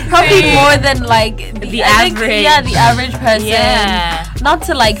upbringing, probably more than like the average. The average person. Yeah. Not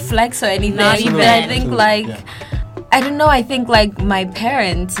to like flex or anything, but I think like. I don't know, I think like my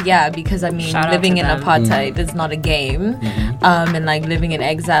parents, because I mean living in apartheid is not a game, and like living in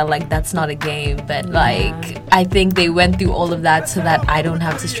exile, like that's not a game, but like I think they went through all of that so that I don't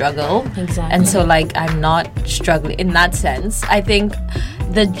have to struggle. Exactly. And so like I'm not struggling in that sense. I think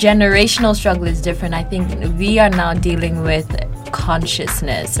the generational struggle is different. I think we are now dealing with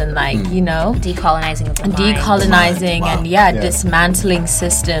consciousness and like decolonizing of the mind. And dismantling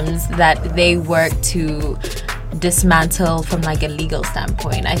systems that they work to dismantle from like a legal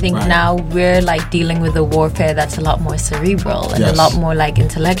standpoint. I think now we're like dealing with a warfare that's a lot more cerebral and a lot more like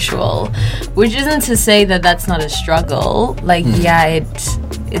intellectual, which isn't to say that that's not a struggle. Like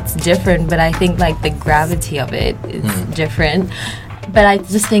it's different, but I think like the gravity of it is different. But I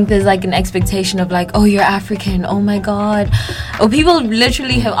just think there's like an expectation of like, oh, you're African, oh my god. Or people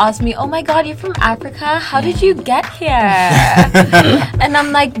literally have asked me, oh my god, you're from Africa? How did you get here? And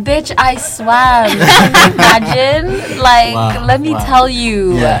I'm like, bitch, I swam. Can you imagine? Like, let me tell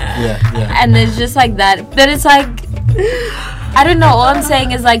you. And it's just like that. But it's like, I don't know. All I'm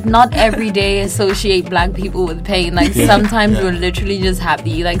saying is like not every day associate black people with pain. Like sometimes we're literally just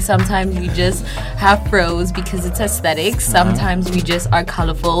happy. Like sometimes we just have froze because it's aesthetic. Sometimes we just are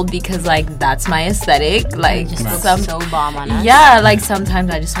colorful because like that's my aesthetic. Like just so bomb on us. Yeah, like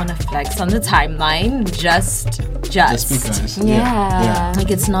sometimes I just want to flex on the timeline. Just because. Like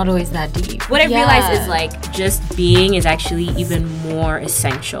it's not always that deep. What I realize is like just being is actually even more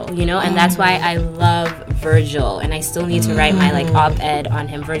essential, and that's why I love Virgil, and I still need to write my like op-ed on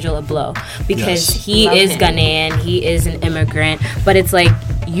him, Virgil Abloh, because he is Ghanaian, he is an immigrant, but it's like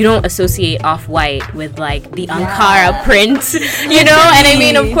you don't associate Off-White with like the Ankara print, and I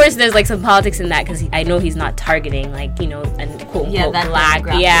mean, of course there's like some politics in that because I know he's not targeting like an quote unquote black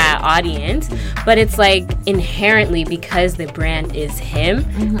audience, but it's like inherently because the brand is him,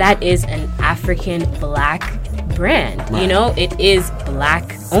 that is an African black brand, it is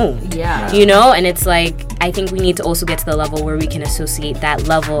black owned, and it's like I think we need to also get to the level where we can associate that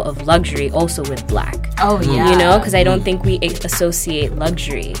level of luxury also with black. Because I don't think we associate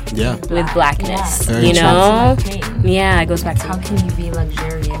luxury with blackness. It goes back to how can you be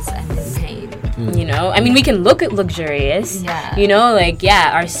luxurious and in pain? I mean, we can look at luxurious,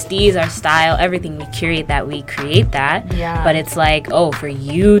 our steez, our style, everything, we curate that, we create that, but it's like, oh, for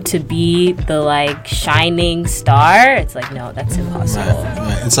you to be the like shining star, it's like, no, that's impossible.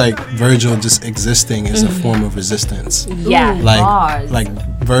 Right. It's like Virgil just existing is a form of resistance. Like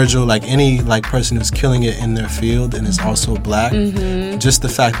Virgil, like any like person who's killing it in their field and is also black, just the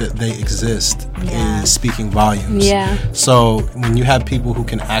fact that they exist is speaking volumes. So when you have people who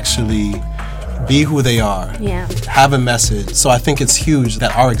can actually be who they are, have a message. So I think it's huge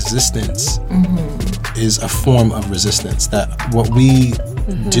that our existence is a form of resistance, that what we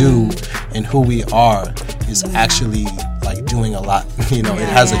do and who we are is actually like doing a lot. It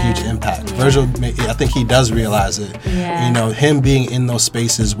has a huge impact. Virgil, I think he does realize it. Him being in those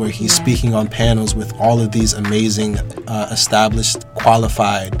spaces where he's speaking on panels with all of these amazing established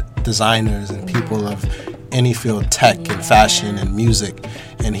qualified designers and people of any field, tech and fashion and music,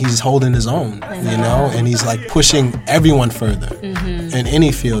 and he's holding his own, and he's like pushing everyone further in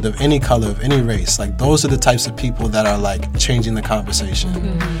any field, of any color, of any race. Like, those are the types of people that are like changing the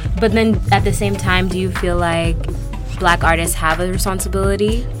conversation. But then at the same time, do you feel like Black artists have a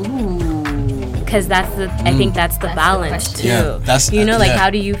responsibility? Because I think that's the balance too. How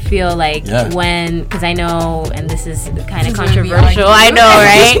do you feel like when? Because I know, and this is kind of controversial. I know,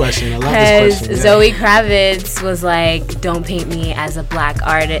 right? Because Zoe Kravitz was like, "Don't paint me as a Black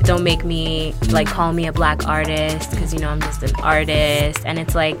artist. Don't make me like call me a Black artist because I'm just an artist." And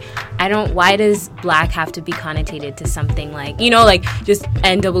it's like, why does Black have to be connotated to something like like just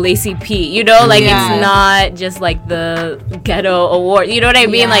NAACP? Like it's not just like the ghetto award. You know what I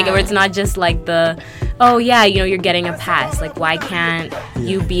mean? Like, where it's not just like the you're getting a pass. Like, why can't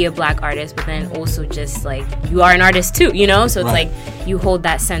you be a Black artist, but then also just like you are an artist too, So it's like you hold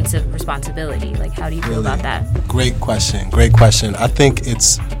that sense of responsibility. Like, how do you feel about that? Great question. I think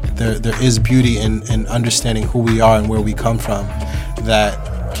it's there is beauty in understanding who we are and where we come from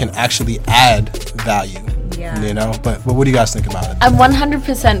that can actually add value. But what do you guys think about it? I'm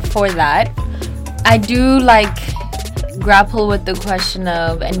 100% for that. I do grapple with the question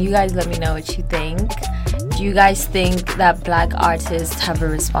of, and you guys let me know what you think. Do you guys think that Black artists have a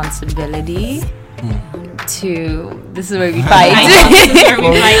responsibility to? This is where we fight.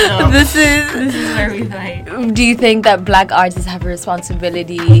 This is where we fight. Do you think that Black artists have a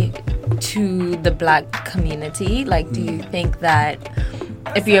responsibility to the Black community? Like, do you think that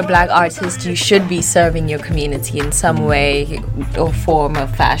if you're a Black artist, you should be serving your community in some way or form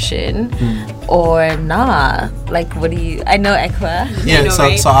of fashion, or nah? Like, what do you? I know Ekwa. Yeah.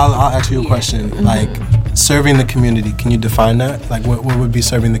 So I'll ask you a question. Like, serving the community. Can you define that? Like, what would be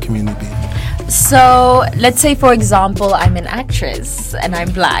serving the community? So let's say, for example, I'm an actress and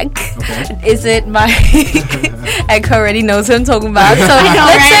I'm Black. Okay. Is it my? Ekwa already knows who I'm talking about. So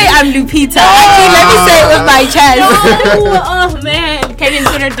let's say I'm Lupita. Actually, let me say it with my chest. Oh man. Kenyan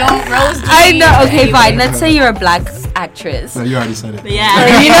Twitter don't roast me. I know. Okay, fine. Let's say you're a Black actress. No, you already said it. Yeah.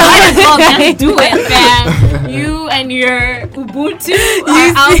 Might as well just do it, man. You and your Ubuntu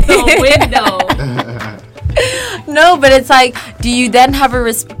are out the window. No, but it's like, do you then have a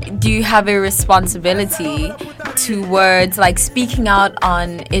responsibility towards like speaking out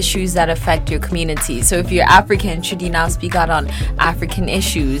on issues that affect your community? So if you're African, should you now speak out on African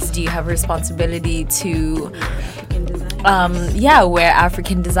issues? Do you have a responsibility to wear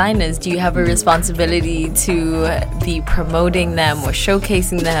African designers? Do you have a responsibility to be promoting them or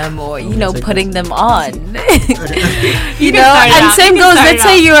showcasing them or putting them on? And same goes, let's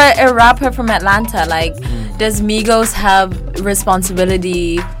say you're a rapper from Atlanta. Like, does Migos have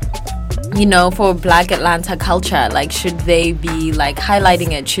responsibility for Black Atlanta culture? Like, should they be like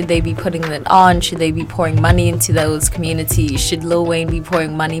highlighting it? Should they be putting it on? Should they be pouring money into those communities? Should Lil Wayne be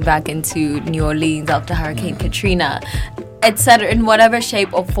pouring money back into New Orleans after Hurricane Katrina, etc.? In whatever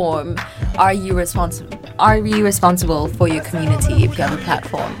shape or form, are you responsible for your community if you have a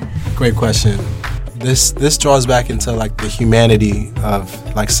platform? Great question. This draws back into like the humanity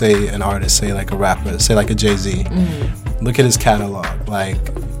of, like, say an artist, say like a rapper, say like a Jay-Z. Look at his catalog. Like,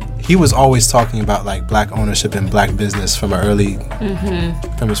 he was always talking about like Black ownership and Black business from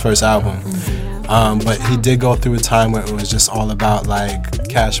from his first album. But he did go through a time where it was just all about like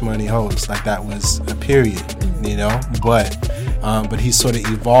Cash Money Hoes. Like, that was a period, But he sort of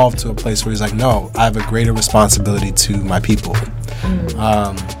evolved to a place where he's like, no, I have a greater responsibility to my people.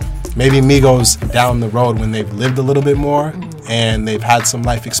 Maybe Migos down the road, when they've lived a little bit more and they've had some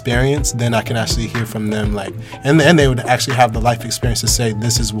life experience, then I can actually hear from them, like, and they would actually have the life experience to say,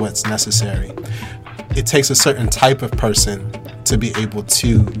 this is what's necessary. It takes a certain type of person to be able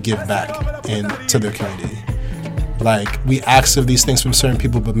to give back to their community. Like, we ask of these things from certain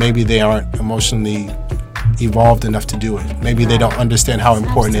people, but maybe they aren't emotionally evolved enough to do it. Maybe they don't understand how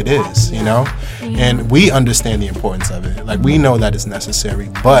important it is, and we understand the importance of it. Like, we know that it's necessary,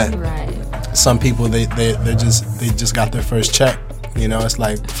 but some people they just got their first check. It's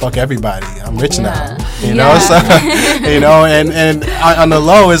like, fuck everybody, I'm rich now. So, and on the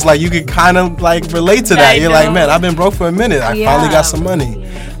low, it's like you could kind of like relate to that. You're like, man, I've been broke for a minute. I finally got some money.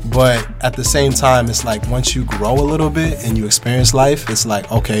 But at the same time, it's like, once you grow a little bit and you experience life, it's like,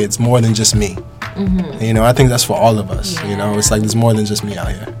 okay, it's more than just me. I think that's for all of us. It's like, there's more than just me out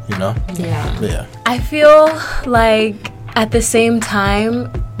here. Yeah. I feel like at the same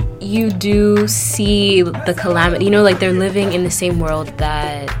time, you do see the calamity, you know, like they're living in the same world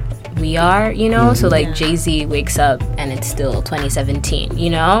that we are, you know. So like Jay-Z wakes up and it's still 2017,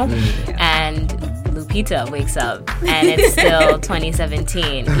 you know, and Lupita wakes up and it's still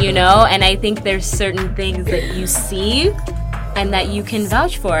 2017, you know. And I think there's certain things that you see and that you can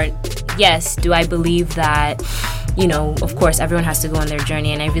vouch for. Yes, do I believe that, you know, of course everyone has to go on their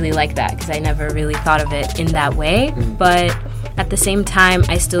journey, and I really like that because I never really thought of it in that way. But at the same time,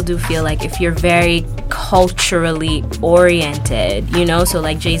 I still do feel like if you're very culturally oriented, you know, so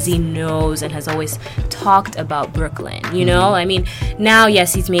like Jay-Z knows and has always talked about Brooklyn, you know. I mean, now,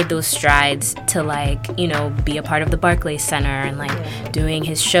 yes, he's made those strides to like, you know, be a part of the Barclays Center and like doing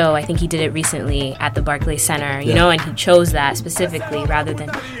his show. I think he did it recently at the Barclays Center, you know, and he chose that specifically rather than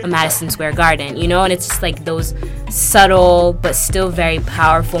a Madison Square Garden, you know. And it's just like those subtle but still very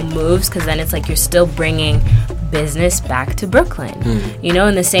powerful moves, because then it's like you're still bringing business back to Brooklyn, you know,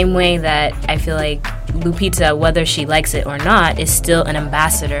 in the same way that I feel like Lupita, whether she likes it or not, is still an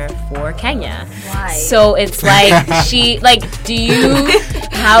ambassador for Kenya. Why? So it's like she, like,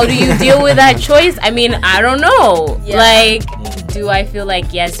 how do you deal with that choice? I mean, I don't know. Like, do I feel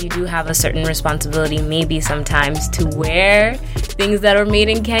like, yes, you do have a certain responsibility maybe sometimes to wear things that are made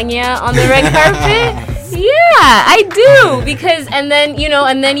in Kenya on the red carpet? Yeah, I do, because, and then, you know,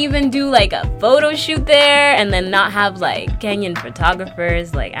 and then even do like a photo shoot there and then not have like Kenyan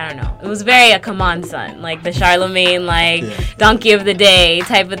photographers, like, I don't know. It was very a come on son, like the Charlemagne, like donkey of the day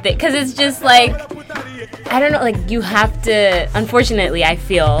type of thing, because it's just like, I don't know, like you have to, unfortunately, I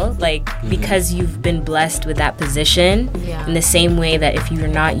feel like because you've been blessed with that position, in the same way that if you're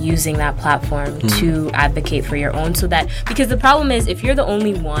not using that platform to advocate for your own, so that, because the problem is if you're the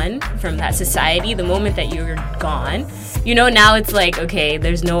only one from that society, the moment that you're gone, you know, now it's like, okay,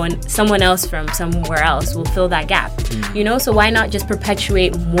 there's no one, someone else from somewhere else will fill that gap, you know, so why not just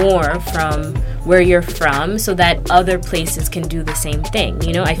perpetuate more from where you're from so that other places can do the same thing,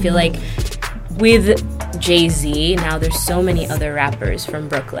 you know. I feel like with Jay-Z, now there's so many other rappers from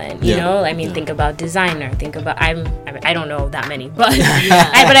Brooklyn, you know. I mean, think about Designer, think about, I don't know that many, but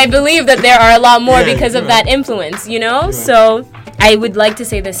but I believe that there are a lot more because of that influence, you know. So I would like to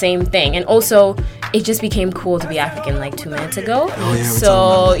say the same thing. And also, it just became cool to be African like 2 minutes ago.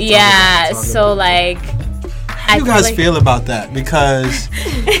 So so like, how do you guys feel about that? Because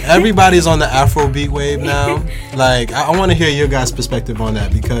everybody's on the Afrobeat wave now. Like, I want to hear your guys' perspective on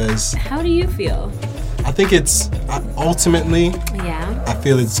that, because how do you feel? I think it's ultimately, I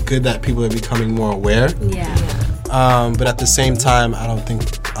feel it's good that people are becoming more aware. But at the same time, I don't think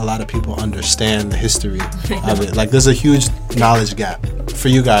a lot of people understand the history of it. Like, there's a huge knowledge gap for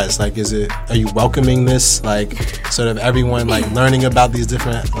you guys. Like, are you welcoming this? Like, sort of everyone like learning about these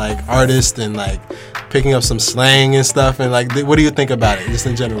different like artists and like picking up some slang and stuff, and like, what do you think about it, just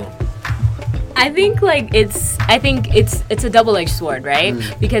in general? I think it's a double-edged sword, right?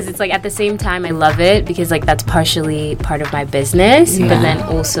 Because it's like at the same time I love it because like that's partially part of my business, but then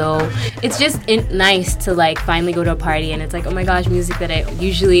also it's just nice to like finally go to a party and it's like, oh my gosh, music that I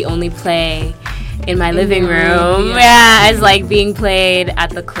usually only play in my living room, as like being played at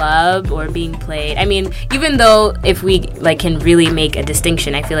the club or being played. I mean, even though if we like can really make a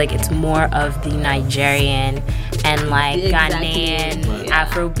distinction, I feel like it's more of the Nigerian and like Ghanaian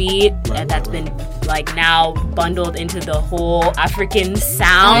Afrobeat that's been like now bundled into the whole African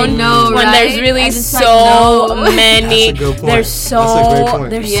sound. I know, when there's really so many. There's so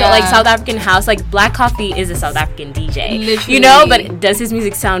like South African house. Like Black Coffee is a South African DJ, literally. You know. But does his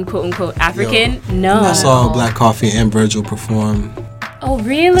music sound quote unquote African? No. I saw Black Coffee and Virgil perform. Oh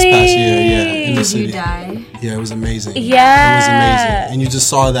really? This past year, in the city. Did you die? Yeah, it was amazing. Yeah, it was amazing, and you just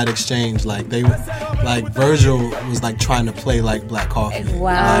saw that exchange. Like Virgil was like trying to play like Black Coffee.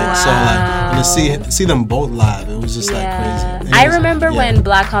 Wow. Like, so like, and to see them both live, it was just like crazy. I remember when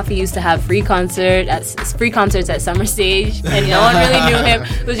Black Coffee used to have free concerts at Summer Stage, and no one really knew him.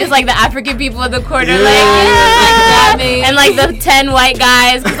 It was just like the African people in the corner, and like the 10 white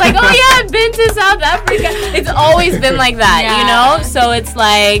guys. It's like, oh yeah, I've been to South Africa. It's always been like that, you know. So it's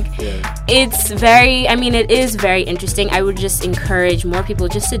like, it's very, I mean, it is very interesting. I would just encourage more people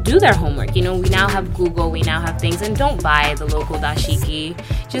just to do their homework. You know, we now have Google, we now have things, and don't buy the local dashiki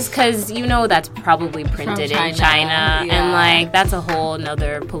just because, you know, that's probably printed in China. And like, that's a whole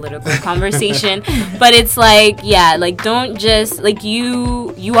nother political conversation. But it's like, like, don't just, like,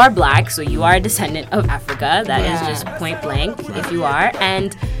 you are Black, so you are a descendant of Africa. That is just point blank, if you are.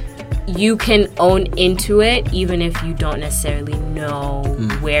 And you can own into it even if you don't necessarily know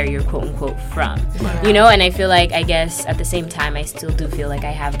where you're quote unquote from. Right. You know, and I feel like, I guess at the same time, I still do feel like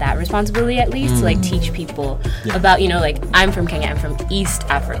I have that responsibility at least to like teach people about, you know, like I'm from Kenya, I'm from East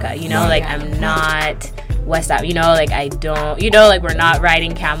Africa, you know, like I'm not West Africa, you know, like I don't, you know, like we're not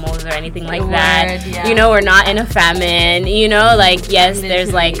riding camels or anything like that. You know, we're not in a famine, you know, like yes,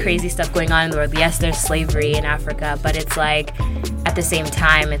 there's like crazy stuff going on in the world. Yes, there's slavery in Africa, but it's like at the same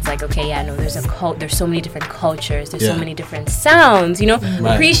time, it's like, okay, yeah, no, there's so many different cultures, there's so many different sounds, you know,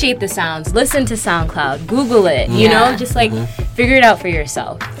 appreciate the sounds, listen to SoundCloud, Google it, you know, just like figure it out for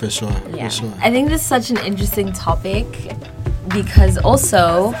yourself. For sure. I think this is such an interesting topic because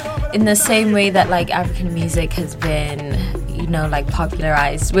also in the same way that like African music has been, you know, like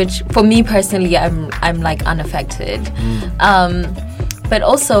popularized, which for me personally, I'm like unaffected. But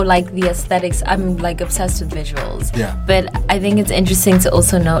also like the aesthetics, I'm like obsessed with visuals. But I think it's interesting to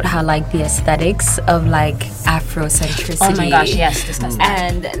also note how like the aesthetics of like Afrocentricity. Oh my gosh, yes, disgusting.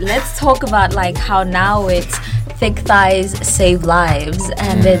 And let's talk about like how now it's thick thighs save lives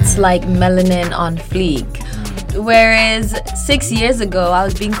and it's like melanin on fleek. Whereas 6 years ago, I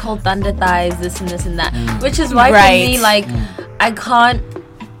was being called thunder thighs, this and this and that. Which is why for me, like, I can't...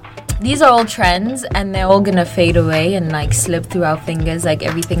 These are all trends, and they're all gonna fade away and, like, slip through our fingers like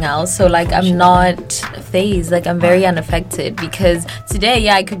everything else. So, like, I'm not phased. Like, I'm very unaffected. Because today,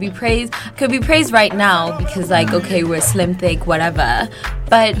 yeah, I could be praised right now because, like, okay, we're slim, thick, whatever.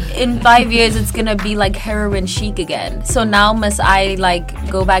 But in 5 years, it's gonna be like heroin chic again. So now must I like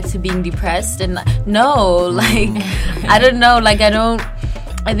go back to being depressed? And no, like I don't know. Like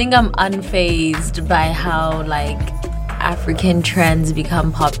I think I'm unfazed by how like African trends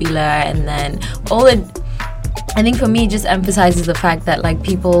become popular, and then I think for me, it just emphasizes the fact that like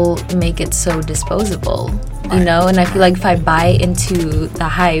people make it so disposable. You know, and I feel like if I buy into the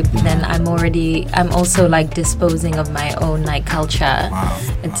hype, then I'm also like disposing of my own like culture,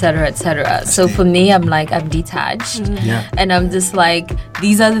 etc., etc. So for me, I'm detached, and I'm just like,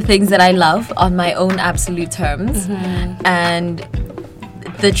 these are the things that I love on my own absolute terms, and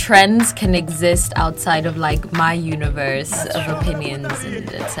the trends can exist outside of like my universe of opinions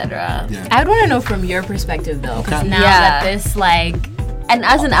and etc. I would want to know from your perspective though, because now that this like. And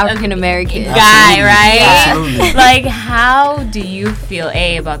as an African American guy, right? Like, how do you feel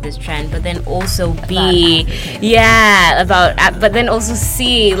about this trend, but then also B, but then also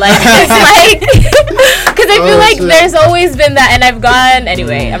C, like, it's like, because I feel like there's always been that, and I've gone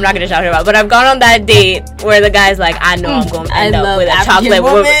anyway. I'm not gonna shout it out, but I've gone on that date where the guy's like, I know I'm gonna end up with a chocolate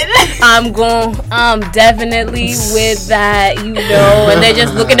woman. I'm definitely with that, you know, and they're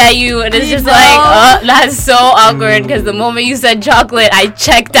just looking at you, and it's just like, oh, that's so awkward because the moment you said chocolate, I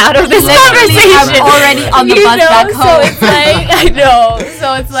checked out of this conversation. I'm already on the bus back home. So it's like, I know.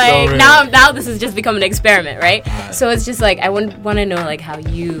 So it's like, now this has just become an experiment, right? So it's just like, I want to know like how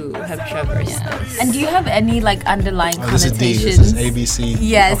you have traversed this. And do you have any like underlying connotations? This is A, B, C.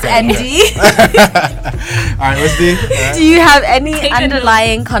 Yes, and D. All right, what's D? Do you have any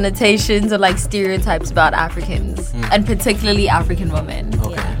underlying connotations or like stereotypes about Africans and particularly African women?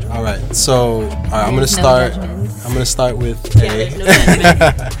 Okay. All right. So I'm gonna start with A.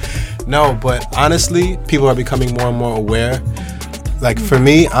 No, but honestly, people are becoming more and more aware. Like for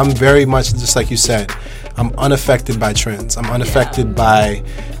me, I'm very much just like you said. I'm unaffected by trends. I'm unaffected by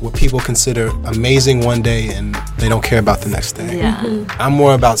what people consider amazing one day and they don't care about the next day. I'm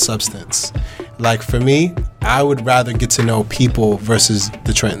more about substance. Like for me, I would rather get to know people versus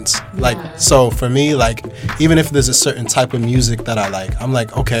the trends. Like, so for me, like, even if there's a certain type of music that I like, I'm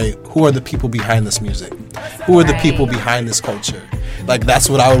like, okay, who are the people behind this music? Who are the people behind this culture? Like, that's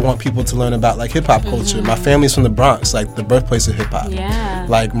what I would want people to learn about, like, hip-hop culture. My family's from the Bronx, like, the birthplace of hip-hop.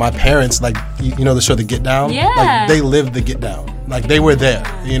 Like, my parents, like, you know the show The Get Down? Like, they lived The Get Down. Like, they were there,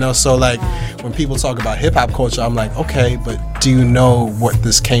 you know? So, like, when people talk about hip-hop culture, I'm like, okay, but do you know what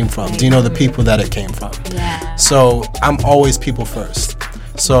this came from? Do you know the people that it came from? So, I'm always people first.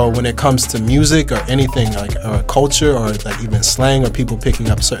 So when it comes to music or anything like or culture or like even slang or people picking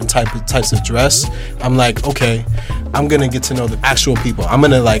up certain types of dress, I'm like, okay, I'm gonna get to know the actual people. I'm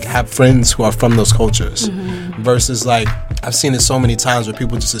gonna like have friends who are from those cultures versus like I've seen it so many times where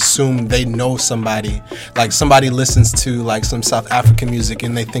people just assume they know somebody. Like somebody listens to like some South African music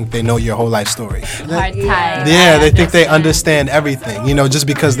and they think they know your whole life story. They think they understand everything, you know, just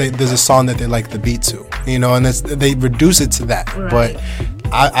because there's a song that they like the beat to, you know, and they reduce it to that. But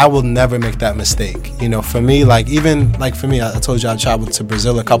I will never make that mistake. You know, for me, like even like for me, I told you I traveled to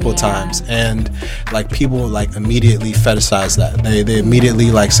Brazil a couple of times, and like people like immediately fetishize that. They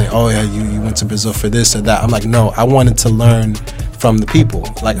immediately like say, oh yeah, you went to Brazil for this or that. I'm like, no, I wanted to learn from the people.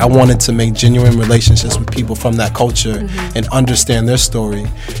 Like, I wanted to make genuine relationships with people from that culture and understand their story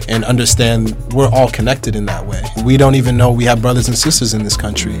and understand we're all connected in that way. We don't even know we have brothers and sisters in this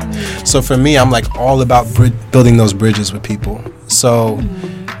country. So for me, I'm like all about building those bridges with people. So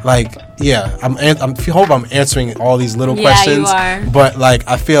like, yeah, I hope I'm answering all these little questions. You are. But like,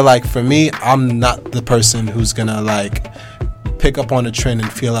 I feel like for me, I'm not the person who's gonna like pick up on a trend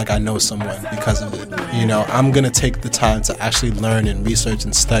and feel like I know someone because of it. You know, I'm gonna take the time to actually learn and research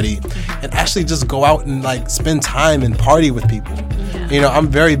and study and actually just go out and like spend time and party with people. You know, I'm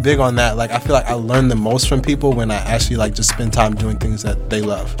very big on that. Like, I feel like I learn the most from people when I actually like just spend time doing things that they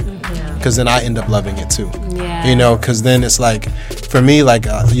love. Because then I end up loving it too. You know, because then it's like, for me, like,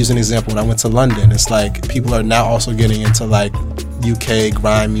 I'll use an example. When I went to London, it's like people are now also getting into like UK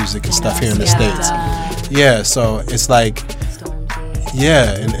grime music and stuff here in the States. Yeah, so it's like,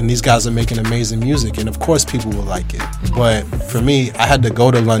 yeah, and these guys are making amazing music, and of course people will like it. But for me, I had to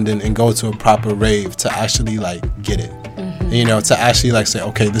go to London and go to a proper rave to actually like get it. You know, to actually like say,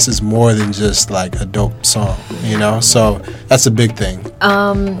 okay, this is more than just like a dope song, you know? So that's a big thing.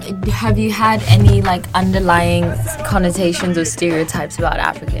 Have you had any like underlying connotations or stereotypes about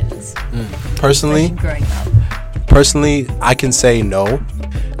Africans? Personally, Growing up. Personally, I can say no.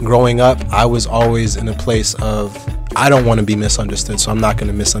 Growing up, I was always in a place of, I don't want to be misunderstood, so I'm not going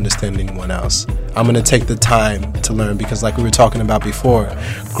to misunderstand anyone else. I'm going to take the time to learn, because like we were talking about before,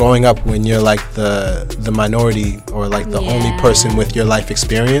 growing up when you're like the minority or like the only person with your life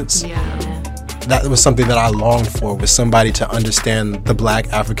experience, that was something that I longed for, was somebody to understand the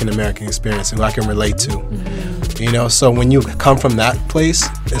Black African American experience who I can relate to. You know, so when you come from that place,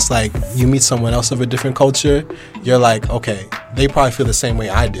 it's like you meet someone else of a different culture, you're like, okay, they probably feel the same way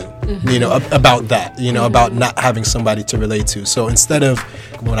I do, you know, about that, you know, about not having somebody to relate to. So instead of,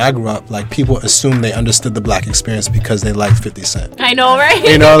 when I grew up, like, people assumed they understood the Black experience because they liked 50 Cent. I know, right?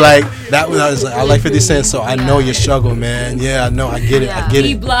 You know, like, that was like, I like 50 Cent, so I know your struggle, man. Yeah, I know, I get it, I get it.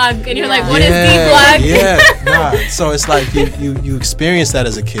 D-Block, and you're like, what is D-Block? So it's like you experience that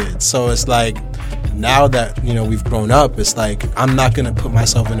as a kid. So it's like, now that, you know, we've grown up, it's like, I'm not gonna put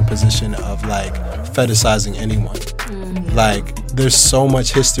myself in a position of like fetishizing anyone. Like, there's so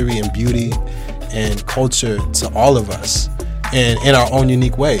much history and beauty and culture to all of us, and in our own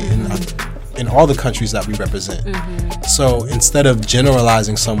unique way, in all the countries that we represent. So instead of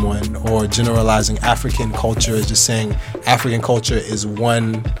generalizing someone or generalizing African culture as just saying African culture is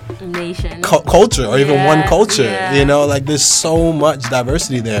one Nation. culture, or even one culture, you know, like, there's so much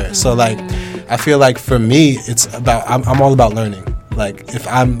diversity there. So like, I feel like for me, it's about, I'm all about learning. Like, if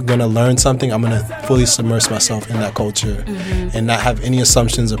I'm gonna learn something, I'm gonna fully submerge myself in that culture and not have any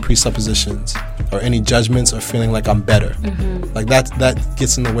assumptions or presuppositions or any judgments or feeling like I'm better. Like, that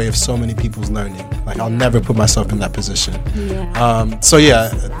gets in the way of so many people's learning. Like, I'll never put myself in that position. So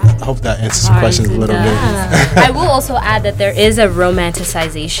yeah, I hope that answers your questions a little bit. I will also add that there is a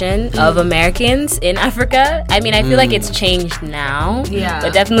romanticization of Americans in Africa. I mean, I feel like it's changed now,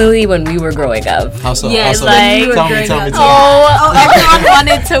 but definitely when we were growing up. How so? Yeah, Also, like, tell me. Everyone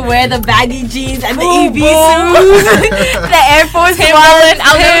wanted to wear the baggy jeans and the EV suits, the Air Force Timberland.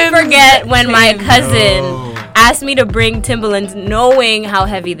 I'll never forget when my cousin asked me to bring Timberlands, knowing how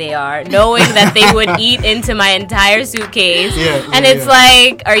heavy they are, knowing that they would eat into my entire suitcase. And it's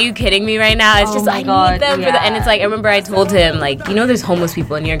like, are you kidding me right now? It's just, I need them for the, and it's like, I remember I told him, like, you know, there's homeless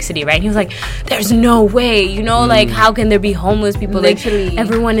people in New York City, right? And he was like, there's no way, you know, like, how can there be homeless people? Literally, like,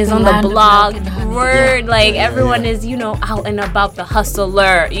 everyone is on the block, like, everyone is, you know, out and about, the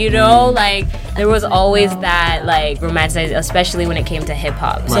hustler, you know, like, there was always that, like, romanticized, especially when it came to hip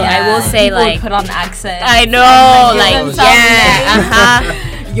hop. So I will say, people like, would put on accents. I know,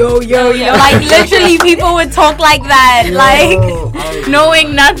 Yo, like, literally people would talk like that, like,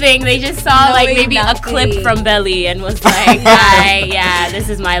 knowing nothing. They just saw like maybe nothing. a clip from Belly and was like, hi, this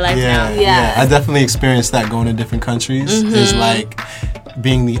is my life now. I definitely experienced that going to different countries. Is like,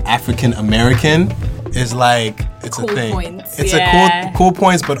 being the African American is like, it's cool a thing. Points. It's a cool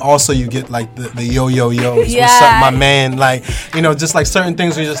points, but also you get like the yo. What's up, my man? Like, you know, just like certain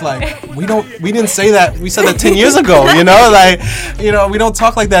things we're just like, we didn't say that. We said that 10 years ago, you know, like, you know, we don't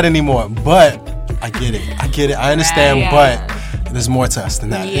talk like that anymore. But I get it. I understand, but there's more to us than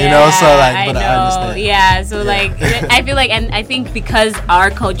that, you know? So like, I understand. Yeah, so like, I feel like, and I think because our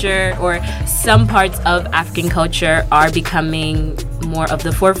culture or some parts of African culture are becoming more of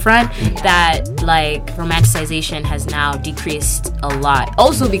the forefront, that like romanticization has now decreased a lot.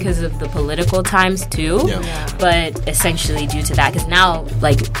 Also because of the political times too, but essentially due to that, because now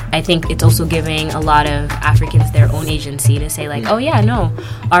like I think it's also giving a lot of Africans their own agency to say like, oh yeah, no,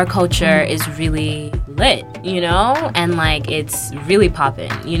 our culture is really lit, you know, and like it's really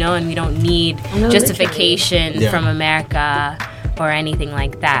poppin', you know, and we don't need justification from America or anything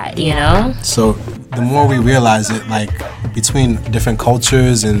like that, you know? So the more we realize it, like between different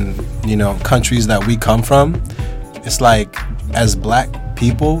cultures and, you know, countries that we come from, it's like as Black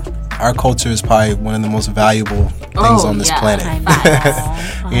people, our culture is probably one of the most valuable things on this planet.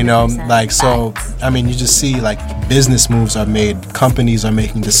 You know, like, so, I mean, you just see like business moves are made, companies are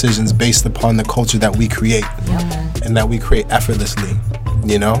making decisions based upon the culture that we create and that we create effortlessly,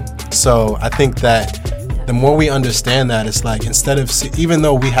 you know? So I think that the more we understand that, it's like instead of, even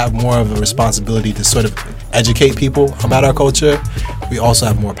though we have more of a responsibility to sort of educate people about our culture, we also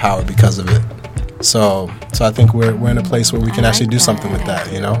have more power because of it. So I think we're in a place where we can actually do something with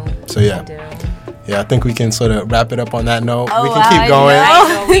that, you know? So yeah, I think we can sort of wrap it up on that note. We can keep going.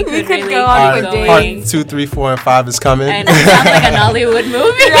 We could go on for Part 2, 3, 4, and 5 is coming. And it sounds like an Hollywood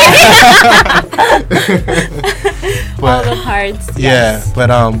movie, right? All the parts. But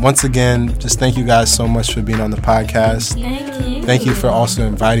once again, just thank you guys so much for being on the podcast. Thank you for also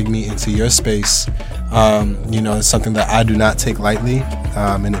inviting me into your space. You know, it's something that I do not take lightly,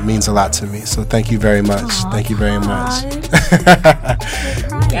 and it means a lot to me. So thank you very much. Thank you very much.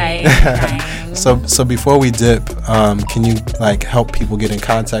 So before we dip, can you like help people get in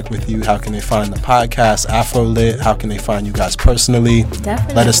contact with you? How can they find the podcast, Afrolit? How can they find you guys personally?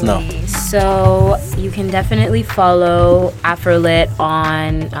 Definitely. Let us know. So you can definitely follow Afrolit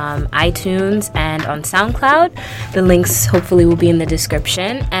on iTunes and on SoundCloud. The links hopefully will be in the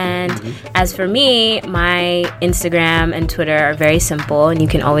description. And as for me, my Instagram and Twitter are very simple, and you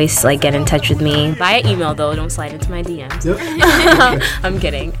can always like get in touch with me via email. Though don't slide into my DMs. I'm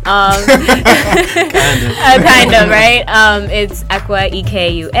kidding. Kind of, right? It's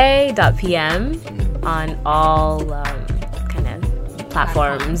ekua.pm on all kind of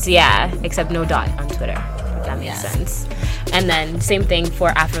platforms. Yeah, except no dot on Twitter, if that makes sense. And then same thing for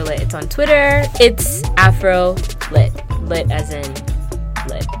Afrolit. It's on Twitter. It's Afrolit. Lit as in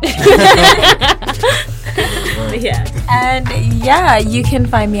lit. And you can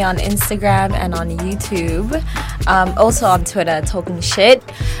find me on Instagram and on YouTube, also on Twitter, talking shit.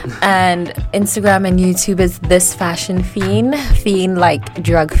 And Instagram and YouTube is This Fashion Fiend like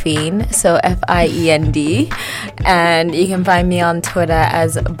drug fiend, so FIEND. And you can find me on Twitter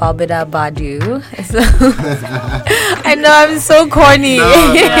as Babida Badu. So I know I'm so corny. No,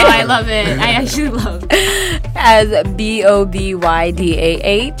 I love it. I actually love it. As BOBYDAH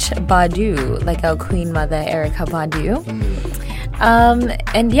Badu, like our Queen Mother Erykah Badu.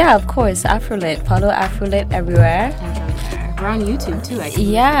 And of course, Afrolit. Follow Afrolit everywhere. We're on YouTube too, I think.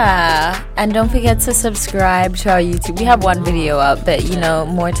 Yeah, and don't forget to subscribe to our YouTube. We have one video up, but you know,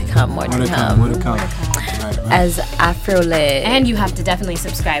 more to come. More to come. Right. As Afrolit. And you have to definitely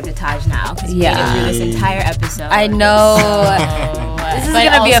subscribe to Taj now, because you made it through this entire episode. I know. This is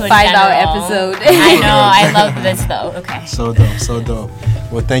gonna be a 5-hour episode. I know. I love this though. Okay. So dope.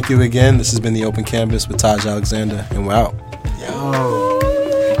 Well, thank you again. This has been the Open Canvas with Taj Alexander, and we're out. Yo.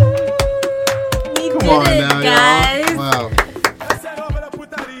 We Come did on it, now, guys. Y'all. Wow.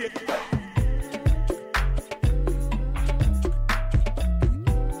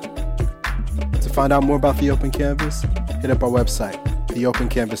 To find out more about The Open Canvas, hit up our website,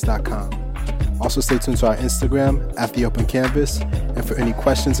 theopencanvas.com. Also stay tuned to our Instagram at The Open Canvas, and for any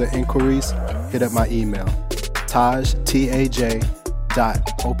questions or inquiries, hit up my email,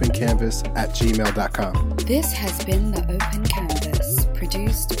 taj.opencanvas@gmail.com. This has been The Open Canvas,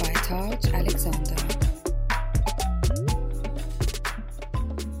 produced by Taj Alexander.